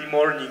 It's nearly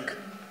morning.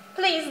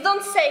 Please,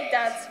 don't say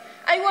that.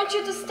 I want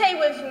you to stay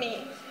with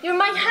me. You're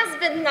my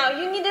husband now.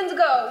 You needn't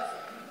go.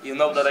 You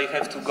know that I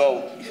have to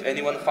go. If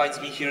anyone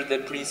finds me here, the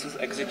prince will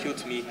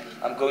execute me.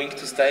 I'm going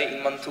to stay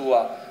in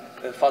Mantua.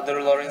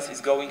 Father Lawrence is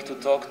going to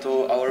talk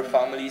to our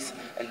families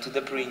and to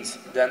the prince.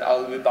 Then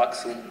I'll be back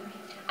soon.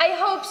 I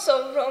hope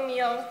so,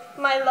 Romeo,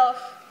 my love.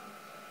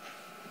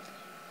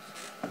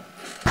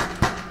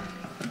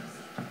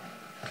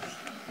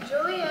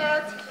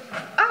 Juliet!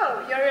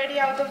 Oh, you're already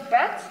out of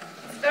bed?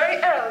 It's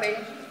very early.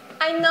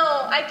 I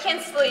know, I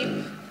can't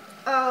sleep.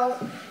 Oh,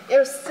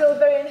 you're still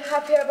very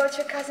unhappy about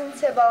your cousin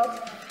Tybalt.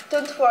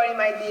 Don't worry,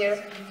 my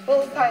dear.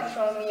 We'll find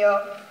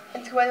Romeo.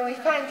 And when we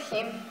find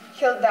him,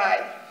 he'll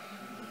die.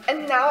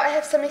 And now I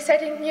have some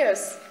exciting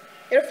news.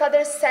 Your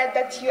father said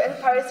that you and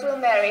Paris will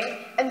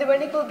marry, and the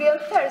wedding will be on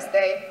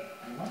Thursday.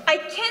 I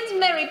can't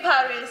marry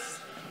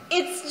Paris.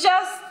 It's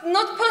just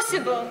not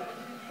possible.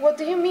 What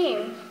do you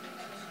mean?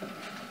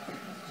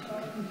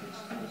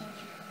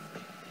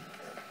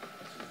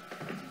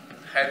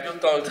 Have you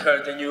told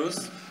her the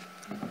news?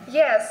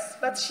 Yes,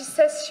 but she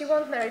says she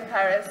won't marry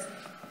Paris.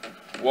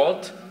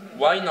 What?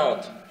 Why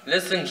not?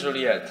 Listen,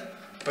 Juliet.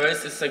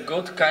 Paris is a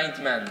good, kind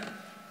man.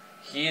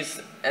 He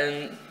is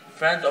a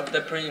friend of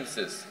the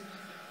princess.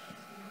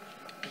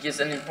 He is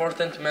an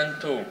important man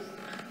too.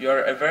 You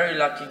are a very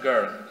lucky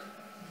girl.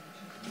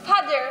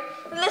 Father,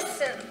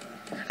 listen.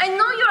 I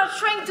know you are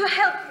trying to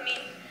help me,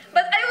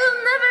 but I will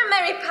never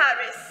marry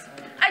Paris.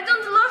 I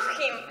don't love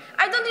him.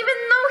 I don't even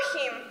know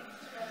him.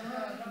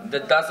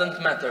 That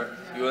doesn't matter.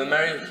 You will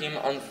marry him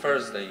on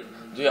Thursday.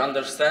 Do you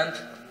understand?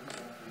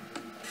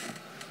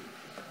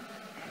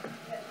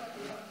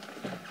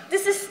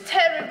 This is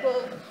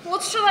terrible.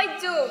 What shall I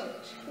do?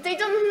 They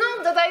don't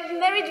know that I've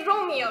married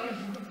Romeo.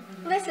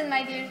 Listen,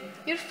 my dear,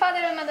 your father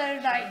and mother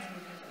are right.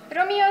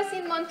 Romeo is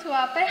in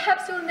Mantua.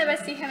 Perhaps you'll never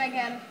see him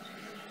again.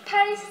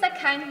 Paris is a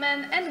kind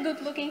man and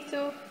good looking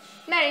too.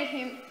 Marry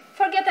him.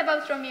 Forget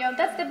about Romeo.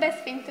 That's the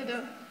best thing to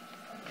do.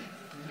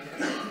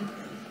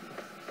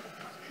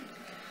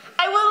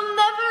 I will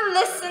never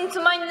listen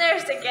to my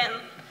nurse again.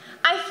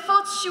 I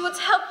thought she would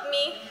help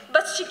me,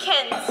 but she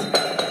can't.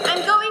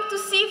 I'm going to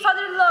see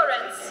Father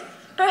Lawrence.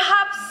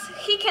 Perhaps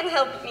he can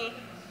help me.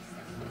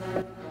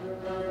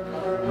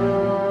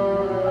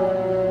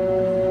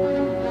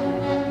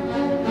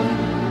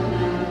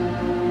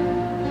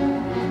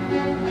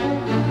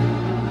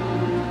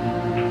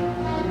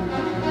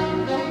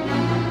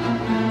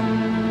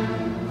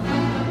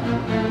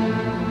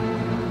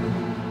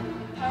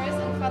 Paris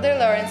and Father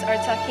Lawrence are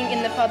talking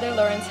in the Father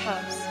Lawrence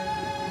house.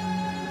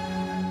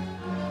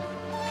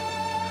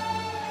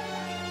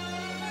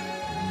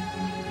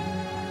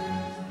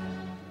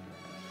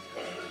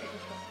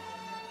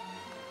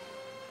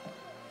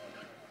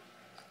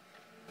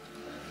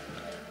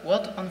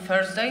 What, on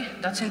Thursday?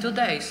 That's in 2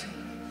 days.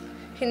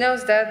 He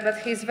knows that, but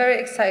he's very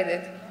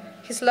excited.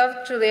 He's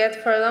loved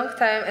Juliet for a long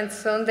time and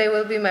soon they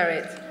will be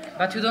married.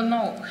 But you don't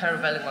know her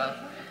very well.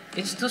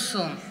 It's too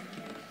soon.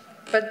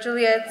 But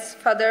Juliet's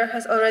father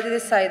has already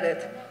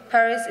decided.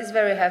 Paris is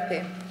very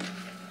happy.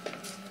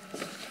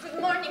 Good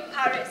morning,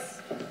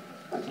 Paris.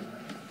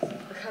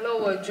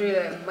 Hello,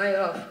 Juliet, my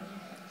love.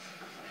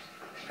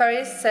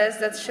 Paris says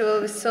that she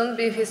will soon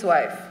be his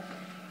wife.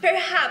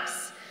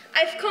 Perhaps.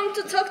 I've come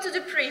to talk to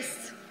the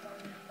priest.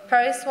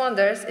 Paris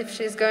wonders if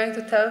she is going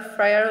to tell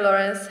Friar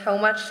Lawrence how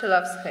much she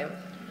loves him.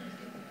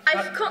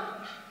 I've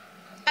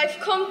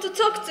come to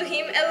talk to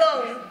him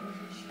alone.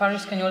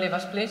 Paris, can you leave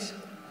us, please?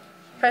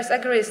 Paris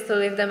agrees to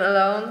leave them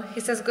alone.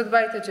 He says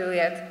goodbye to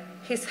Juliet.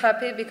 He's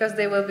happy because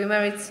they will be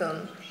married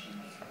soon.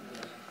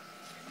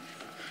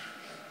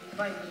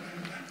 Bye.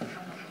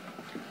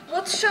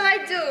 What shall I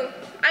do?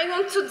 I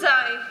want to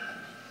die.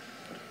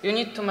 You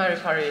need to marry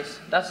Paris.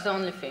 That's the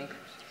only thing.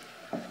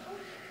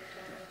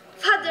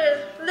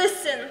 Father,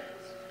 listen.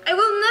 I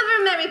will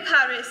never marry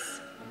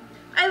Paris.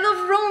 I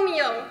love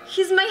Romeo.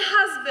 He's my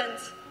husband.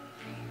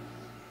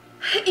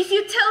 If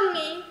you tell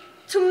me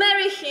to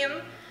marry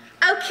him,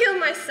 I'll kill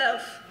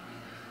myself.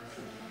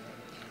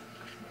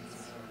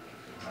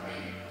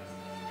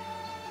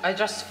 I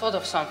just thought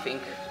of something.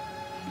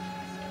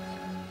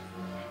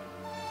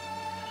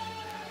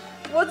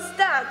 What's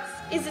that?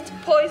 Is it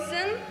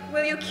poison?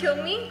 Will you kill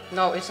me?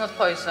 No, it's not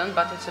poison,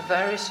 but it's a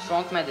very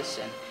strong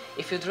medicine.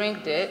 If you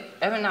drink this,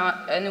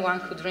 anyone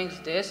who drinks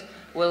this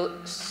will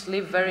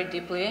sleep very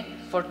deeply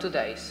for 2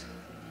 days.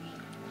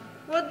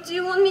 What do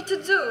you want me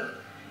to do?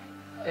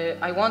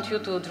 I want you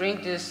to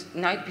drink this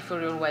night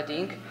before your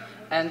wedding,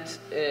 and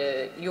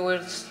you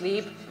will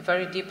sleep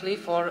very deeply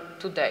for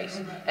 2 days.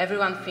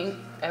 Everyone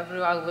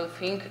will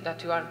think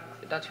that you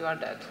are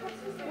dead.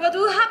 What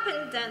will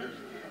happen then?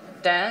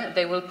 Then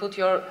they will put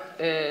you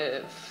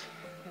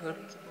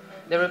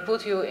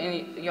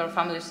in your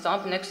family's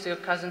tomb next to your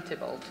cousin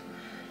Tybalt.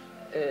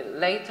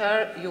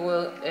 Later, you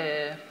will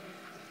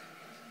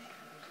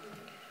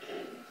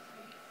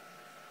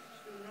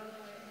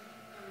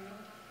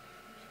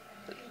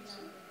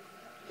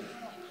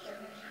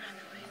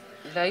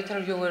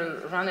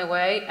run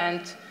away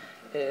and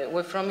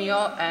with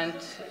Romeo, and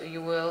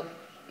you will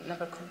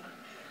never come back.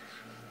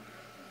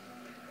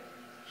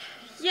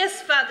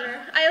 Yes, Father,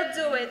 I'll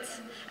do it.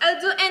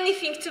 I'll do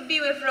anything to be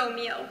with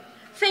Romeo.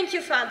 Thank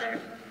you, Father.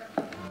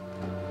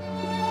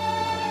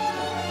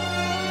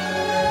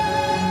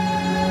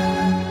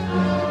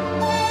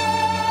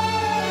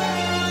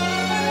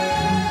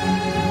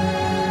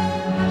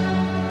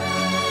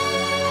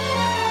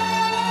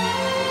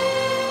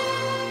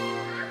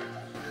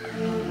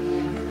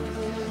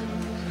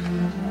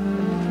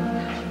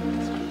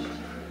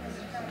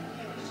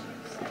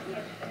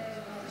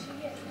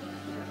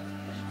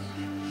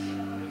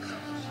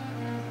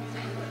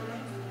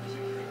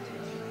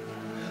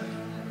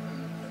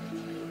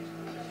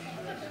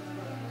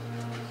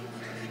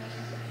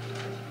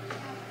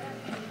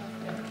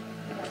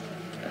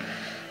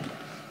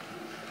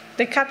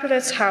 The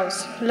Capulet's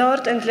house.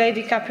 Lord and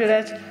Lady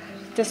Capulet,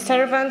 the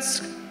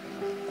servants,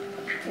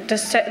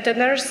 the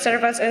nurse,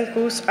 servants and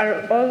cooks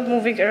are all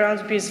moving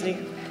around busily.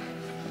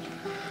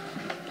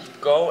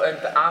 Go and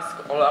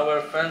ask all our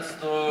friends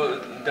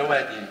to the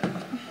wedding.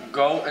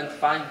 Go and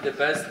find the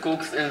best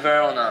cooks in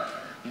Verona.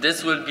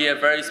 This will be a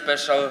very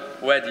special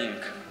wedding.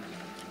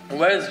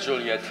 Where is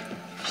Juliet?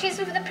 She's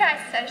with the prize,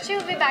 sir. She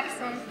will be back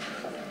soon.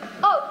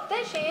 Oh,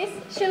 there she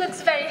is. She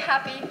looks very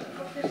happy.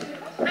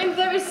 I'm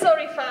very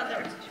sorry,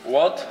 Father.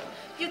 What?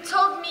 You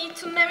told me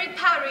to marry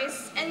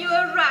Paris, and you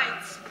were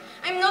right.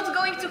 I'm not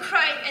going to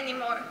cry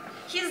anymore.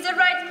 He's the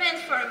right man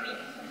for me.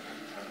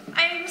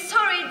 I'm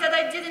sorry that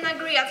I didn't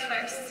agree at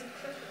first.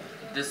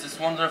 This is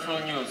wonderful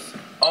news.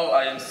 Oh,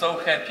 I am so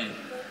happy.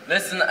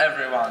 Listen,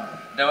 everyone.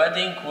 The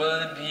wedding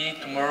will be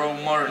tomorrow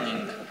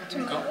morning.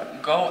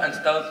 Go and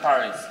tell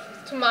Paris.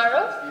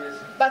 Tomorrow? Yes.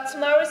 But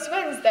tomorrow is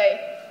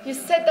Wednesday. You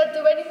said that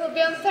the wedding will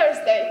be on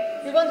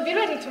Thursday. We won't be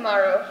ready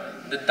tomorrow.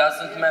 That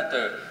doesn't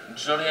matter.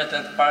 Juliet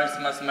and Paris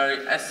must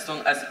marry as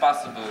soon as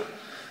possible.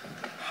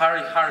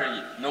 Hurry,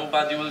 hurry.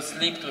 Nobody will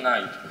sleep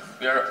tonight.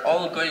 We are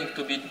all going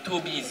to be too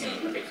busy.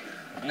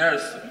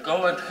 Nurse,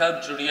 go and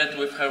help Juliet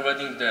with her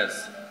wedding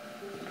dress.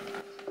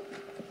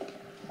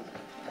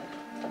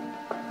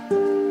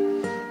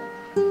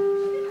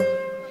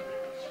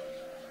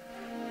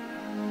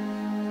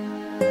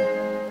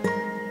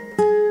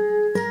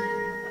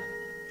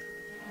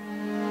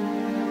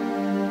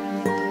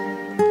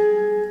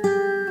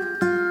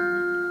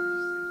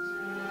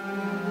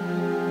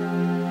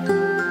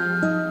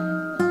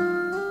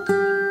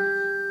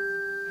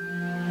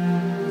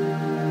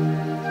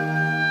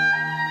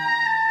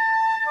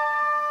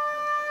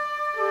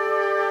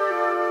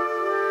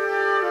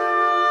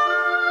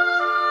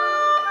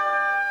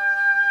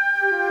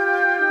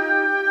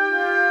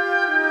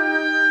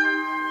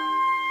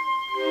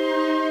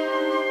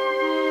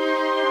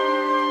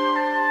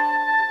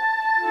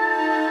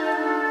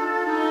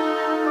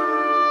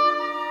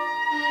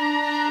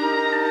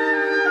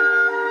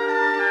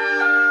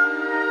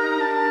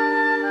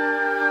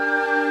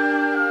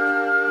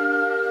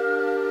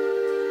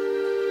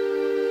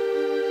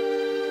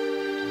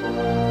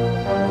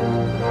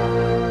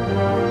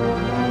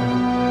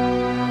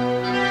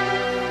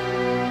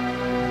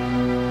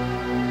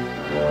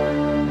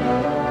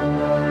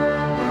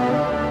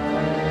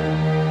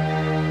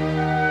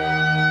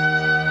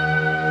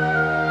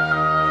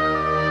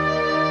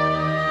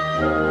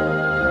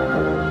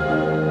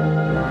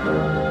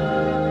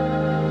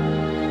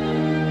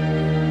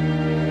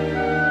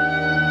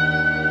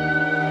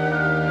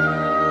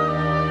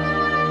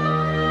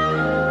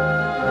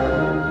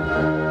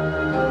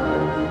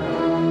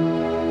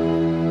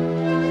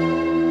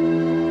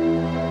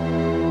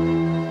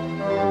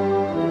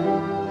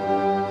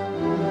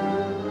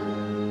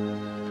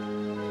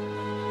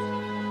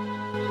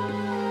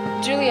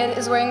 Juliet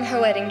is wearing her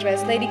wedding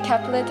dress. Lady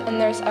Capulet and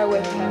Nurse are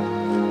with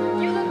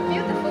her. You look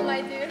beautiful,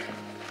 my dear.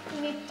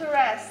 You need to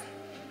rest.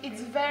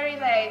 It's very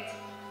late.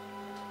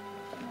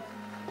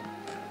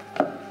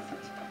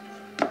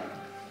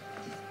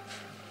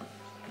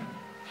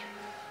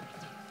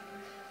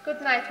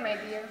 Good night, my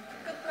dear.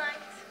 Good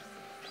night.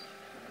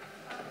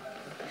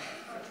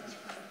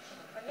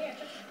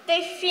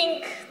 They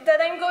think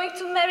that I'm going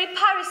to marry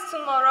Paris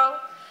tomorrow,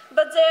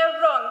 but they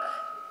are wrong.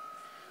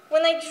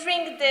 When I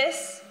drink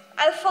this,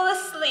 I'll fall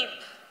asleep.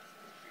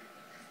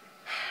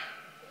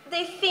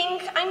 They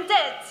think I'm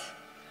dead.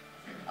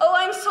 Oh,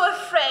 I'm so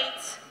afraid.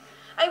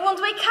 I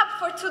won't wake up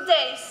for 2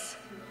 days.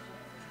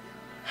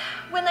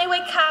 When I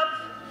wake up,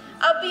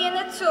 I'll be in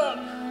a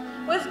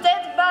tomb with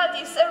dead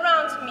bodies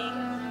around me.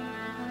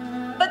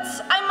 But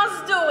I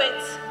must do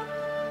it.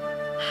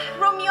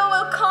 Romeo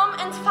will come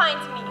and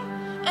find me,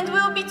 and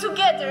we'll be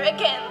together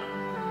again.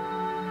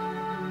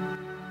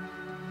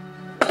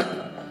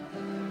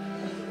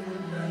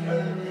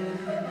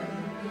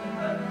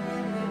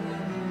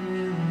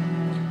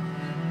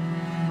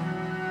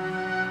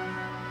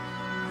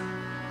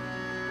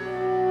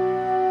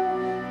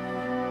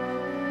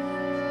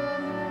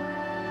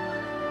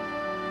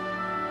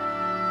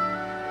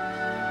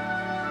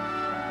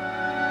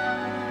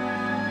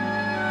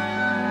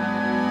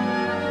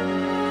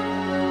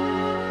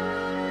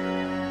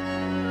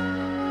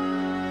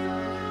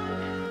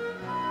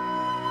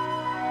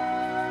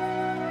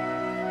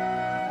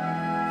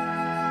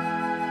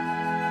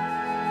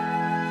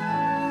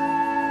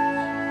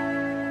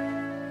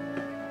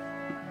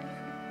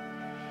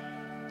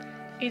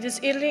 It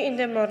is early in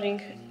the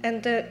morning,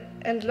 and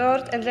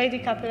Lord and Lady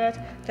Capulet,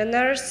 the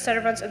nurse,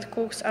 servants, and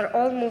cooks are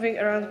all moving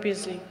around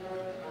busy.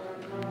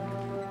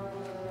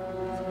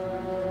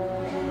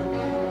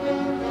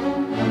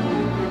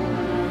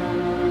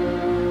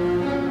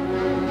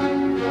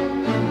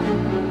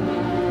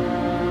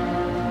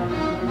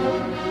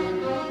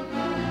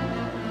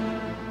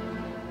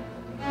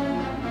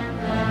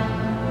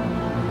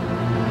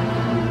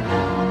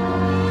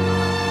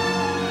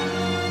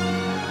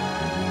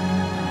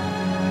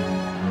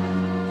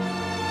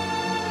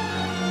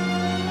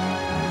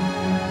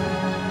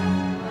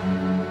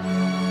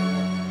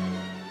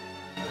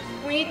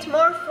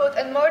 More food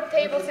and more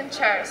tables and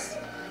chairs.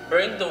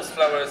 Bring those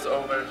flowers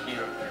over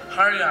here.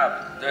 Hurry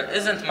up, there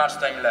isn't much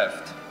time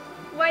left.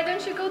 Why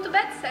don't you go to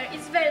bed, sir?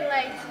 It's very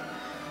late.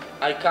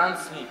 I can't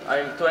sleep, I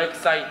am too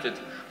excited.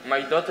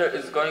 My daughter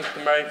is going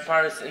to marry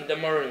Paris in the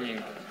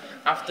morning.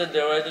 After the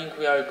wedding,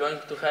 we are going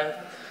to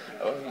have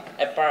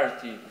a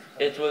party.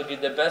 It will be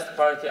the best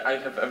party I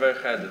have ever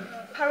had.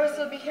 Paris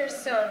will be here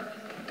soon.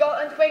 Go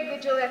and wake the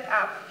Juliet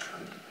up.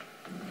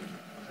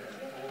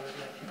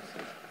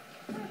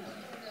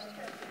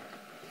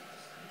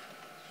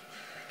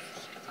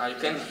 I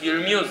can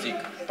hear music.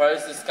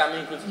 Paris is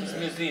coming with his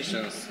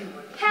musicians.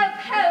 Help,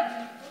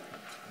 help!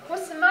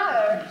 What's the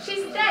matter?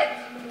 She's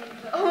dead.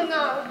 Oh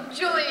no,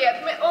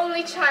 Juliet, my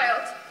only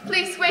child.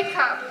 Please wake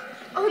up.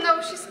 Oh no,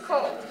 she's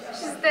cold.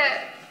 She's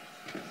dead.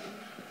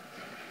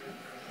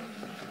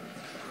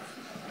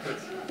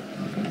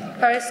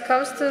 Paris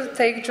comes to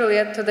take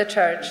Juliet to the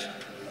church.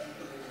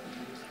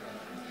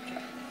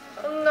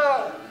 Oh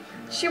no,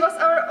 she was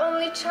our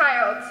only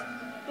child.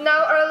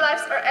 Now our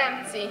lives are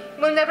empty.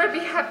 We'll never be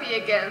happy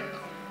again.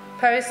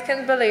 Paris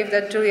can't believe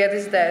that Juliet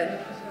is dead.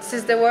 This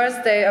is the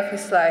worst day of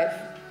his life.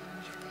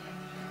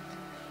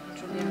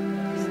 Juliet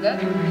is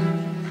dead?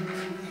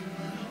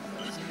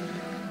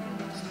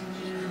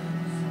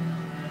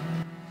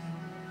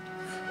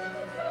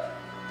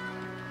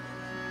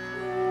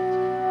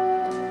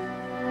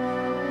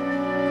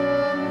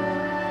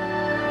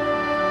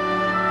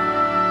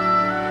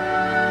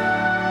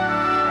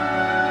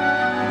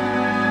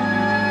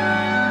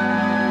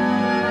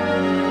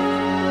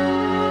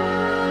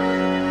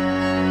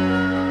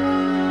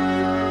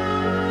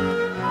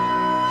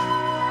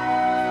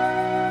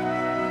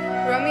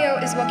 Romeo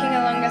is walking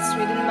along a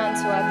street in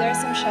Mantua. There are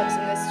some shops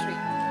in the street.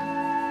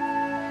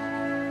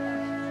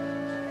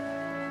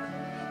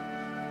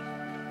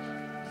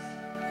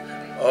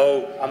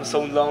 Oh, I'm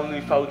so lonely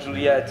without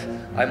Juliet.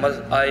 I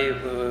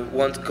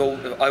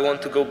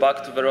want to go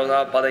back to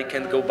Verona, but I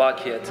can't go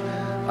back yet.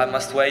 I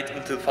must wait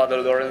until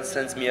Father Lawrence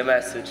sends me a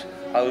message.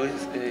 I will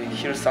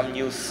hear some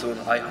news soon,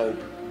 I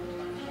hope.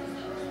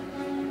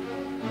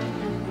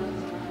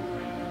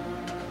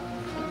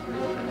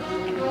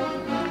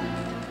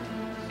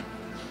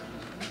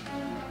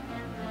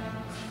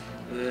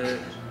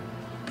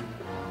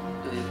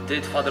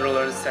 Did Father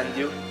Lawrence send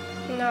you?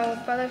 No,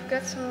 but I've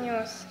got some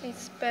news.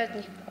 It's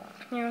bad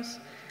news.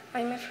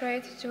 I'm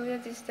afraid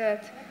Juliet is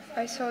dead.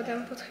 I saw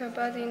them put her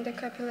body in the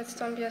Capulet's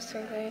tomb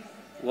yesterday.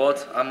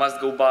 What? I must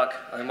go back.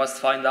 I must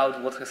find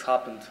out what has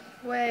happened.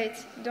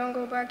 Wait, don't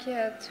go back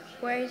yet.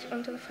 Wait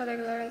until Father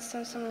Lawrence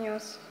sends some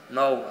news.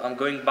 No, I'm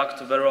going back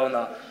to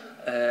Verona.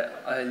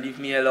 Leave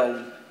me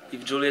alone.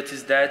 If Juliet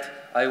is dead,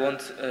 I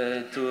want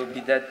to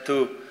be dead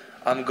too.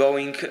 I'm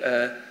going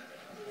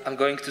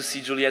to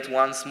see Juliet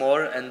once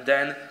more, and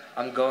then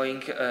I'm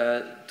going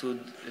to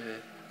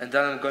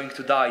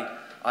die.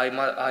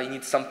 I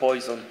need some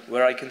poison.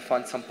 Where I can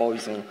find some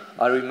poison?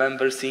 I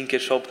remember seeing a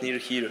shop near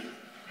here.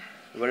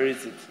 Where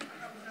is it?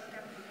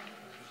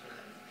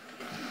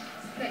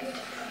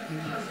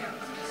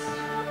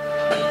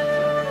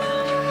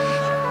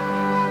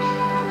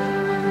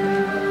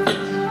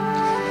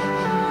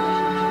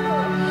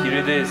 Here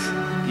it is.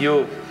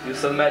 You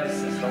sell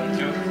medicines, don't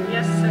you?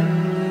 Yes, sir.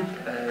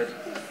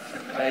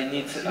 I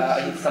need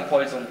some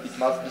poison. It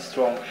must be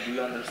strong. Do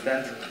you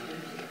understand?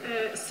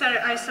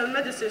 Sir, I sell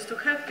medicines to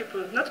help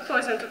people, not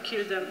poison to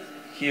kill them.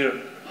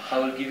 Here, I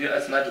will give you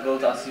as much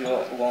gold as you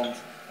want.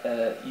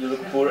 You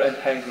look poor and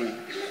hungry.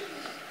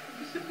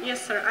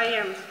 Yes, sir, I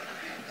am.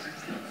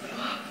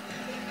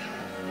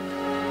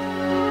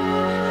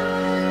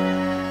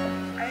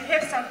 I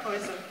have some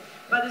poison,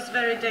 but it's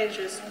very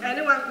dangerous.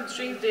 Anyone who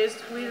drinks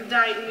this will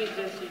die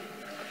immediately.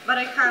 But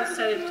I can't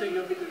sell it to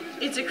you.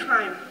 It's a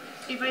crime.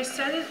 If I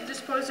sell this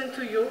poison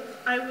to you,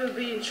 I will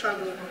be in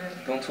trouble.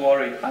 Don't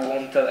worry, I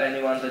won't tell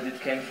anyone that it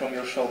came from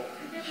your shop.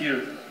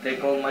 Here,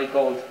 take all my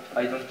gold.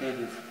 I don't need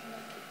it.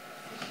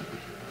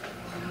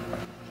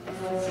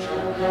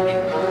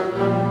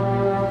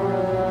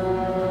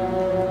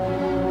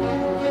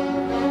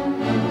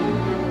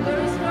 Where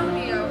is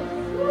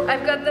Romeo?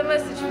 I've got the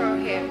message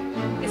from him.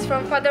 It's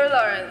from Father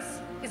Lawrence.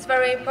 It's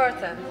very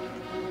important.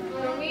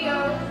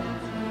 Romeo?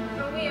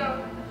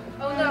 Romeo?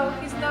 Oh no,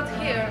 he's not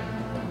here.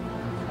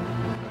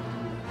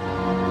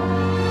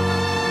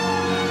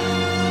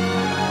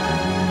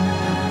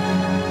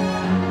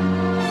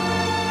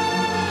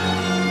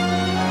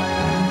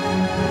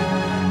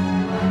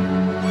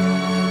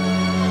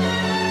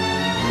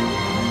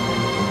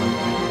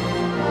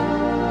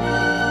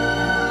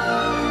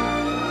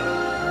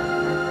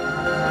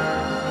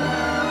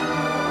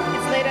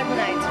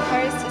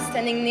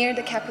 Standing near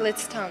the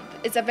Capulet's tomb.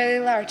 It's a very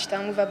large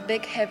tomb with a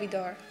big, heavy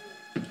door.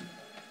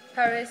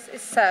 Paris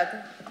is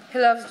sad. He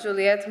loves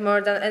Juliet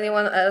more than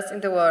anyone else in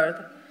the world.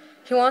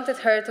 He wanted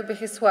her to be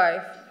his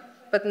wife,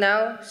 but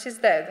now she's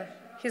dead.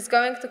 He's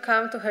going to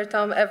come to her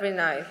tomb every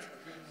night.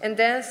 And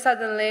then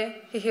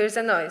suddenly he hears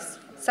a noise.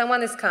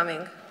 Someone is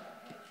coming.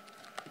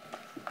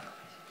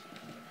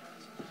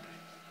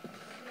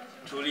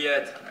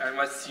 Juliet, I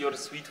must see your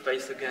sweet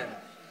face again.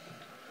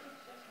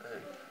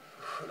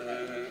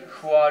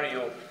 Who are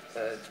you?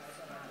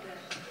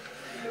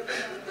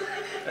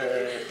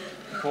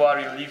 Who are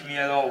you? Leave me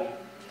alone.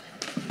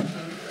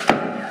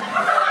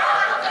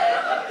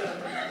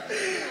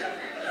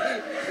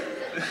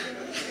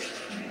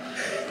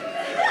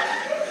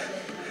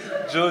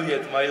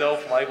 Juliet, my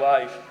love, my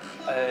wife.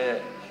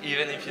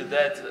 Even if you're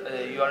dead,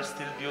 you are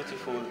still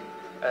beautiful.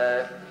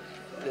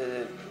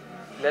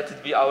 Let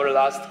it be our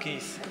last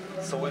kiss.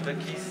 So with a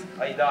kiss,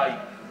 I die.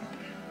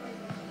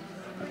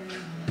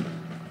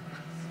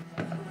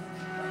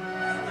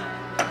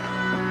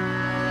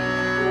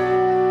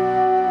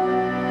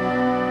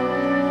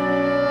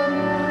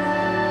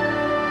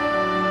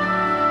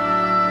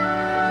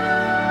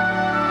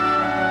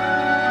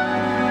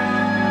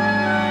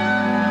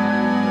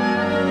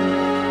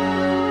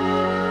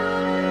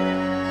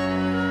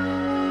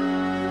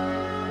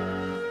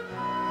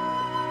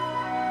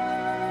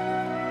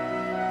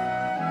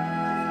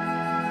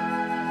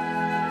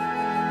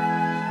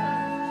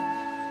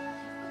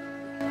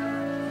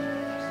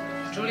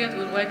 Juliet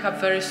will wake up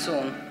very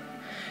soon.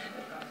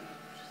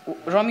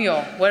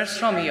 Romeo,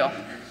 where's Romeo?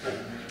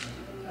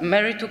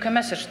 Mary took a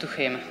message to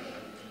him.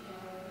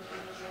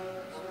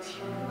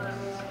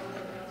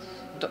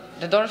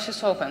 The door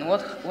is open.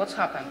 What's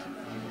happened?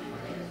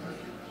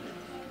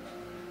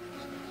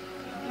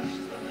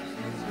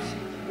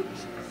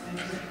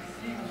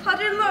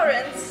 Father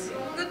Lawrence,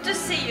 good to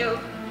see you.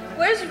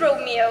 Where's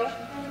Romeo?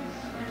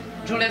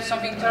 Juliet,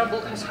 something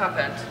terrible has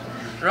happened.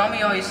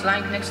 Romeo is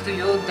lying next to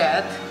you,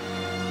 dead.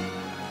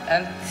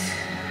 And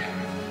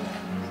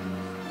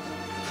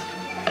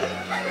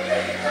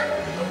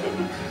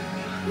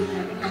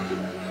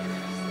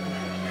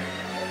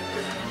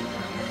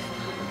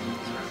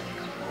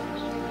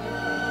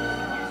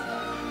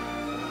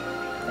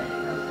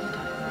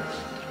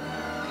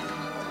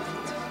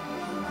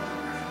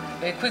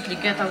quickly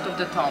get out of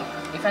the tomb.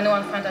 If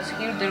anyone finds us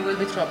here, there will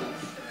be trouble.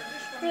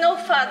 No,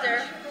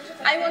 Father.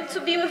 I want to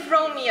be with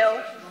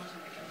Romeo.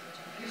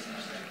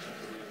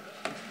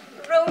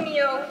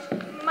 Romeo,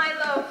 my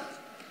love,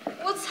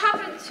 what's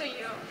happened to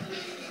you?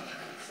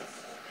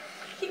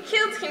 He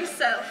killed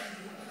himself.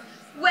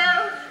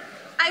 Well,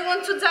 I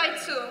want to die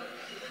too.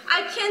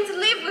 I can't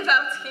live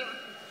without him.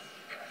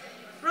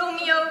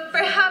 Romeo,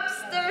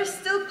 perhaps there is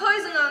still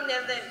poison on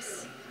your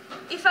lips.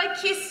 If I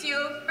kiss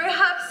you,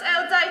 perhaps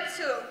I'll die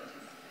too.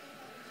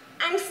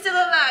 I'm still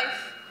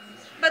alive,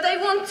 but I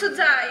want to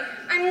die.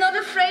 I'm not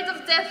afraid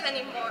of death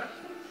anymore.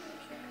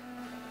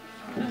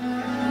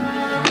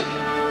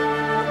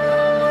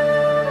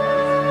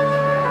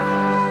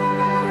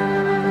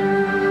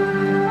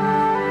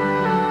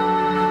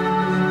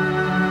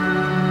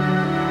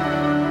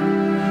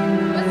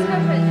 What's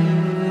happening?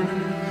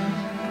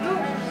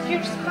 Look,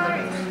 here's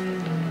Paris.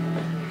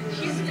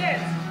 He's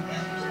dead.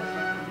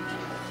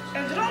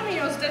 And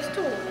Romeo's dead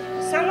too.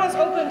 Someone's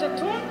opened the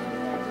tomb.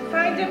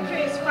 Find the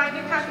prince, find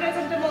the Capulets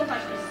and the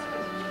Montagues.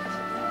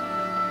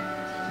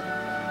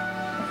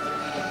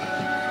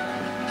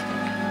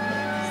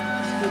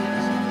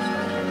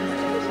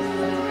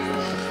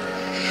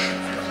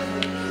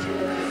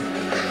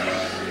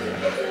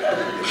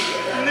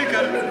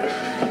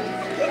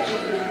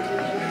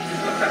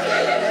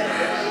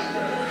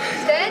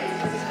 Dead?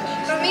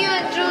 Romeo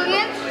and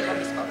Juliet?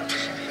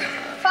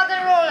 Father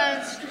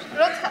Lawrence,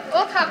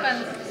 what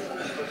happened?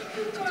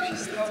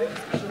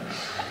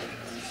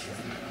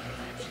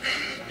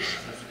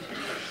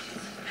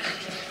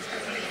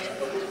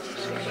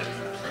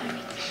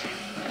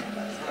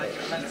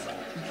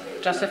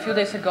 Just a few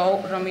days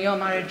ago, Romeo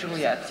married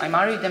Juliet. I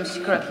married them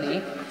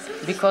secretly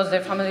because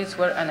their families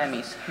were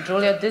enemies.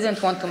 Juliet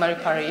didn't want to marry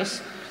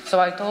Paris, so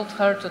I told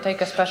her to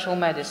take a special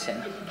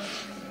medicine.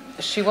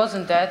 She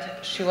wasn't dead,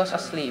 she was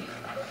asleep,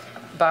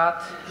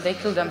 but they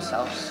killed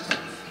themselves.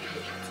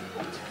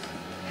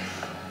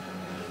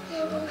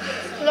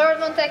 Lord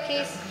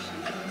Montagues,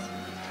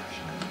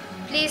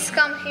 please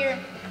come here.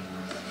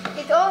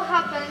 It all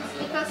happened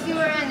because you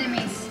were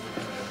enemies.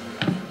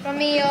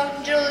 Romeo,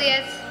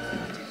 Juliet,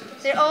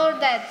 they're all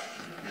dead.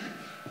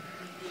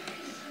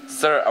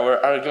 Sir,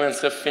 our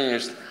arguments have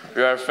finished.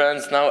 We are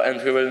friends now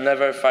and we will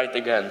never fight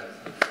again.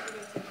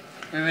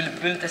 We will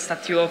build a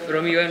statue of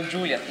Romeo and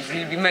Juliet. It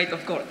will be made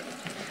of gold.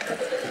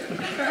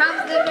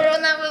 Perhaps the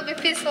Verona will be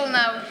peaceful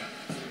now.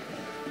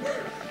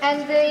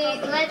 And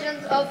the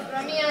legend of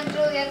Romeo and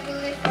Juliet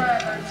will live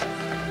forever.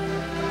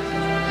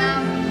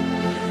 Now,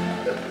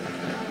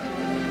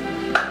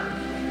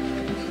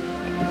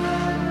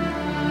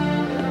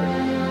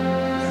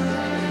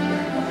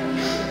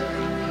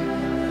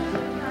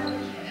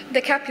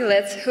 The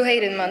Capulets, who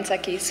hated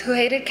Montagues, who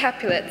hated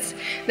Capulets.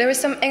 There were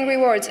some angry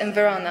words in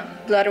Verona,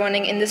 blood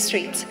running in the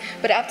streets,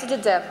 but after the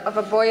death of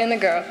a boy and a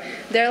girl,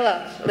 their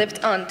love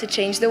lived on to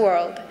change the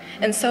world,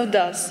 and so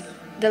does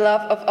the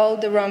love of all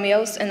the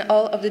Romeos and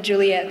all of the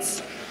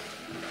Juliets.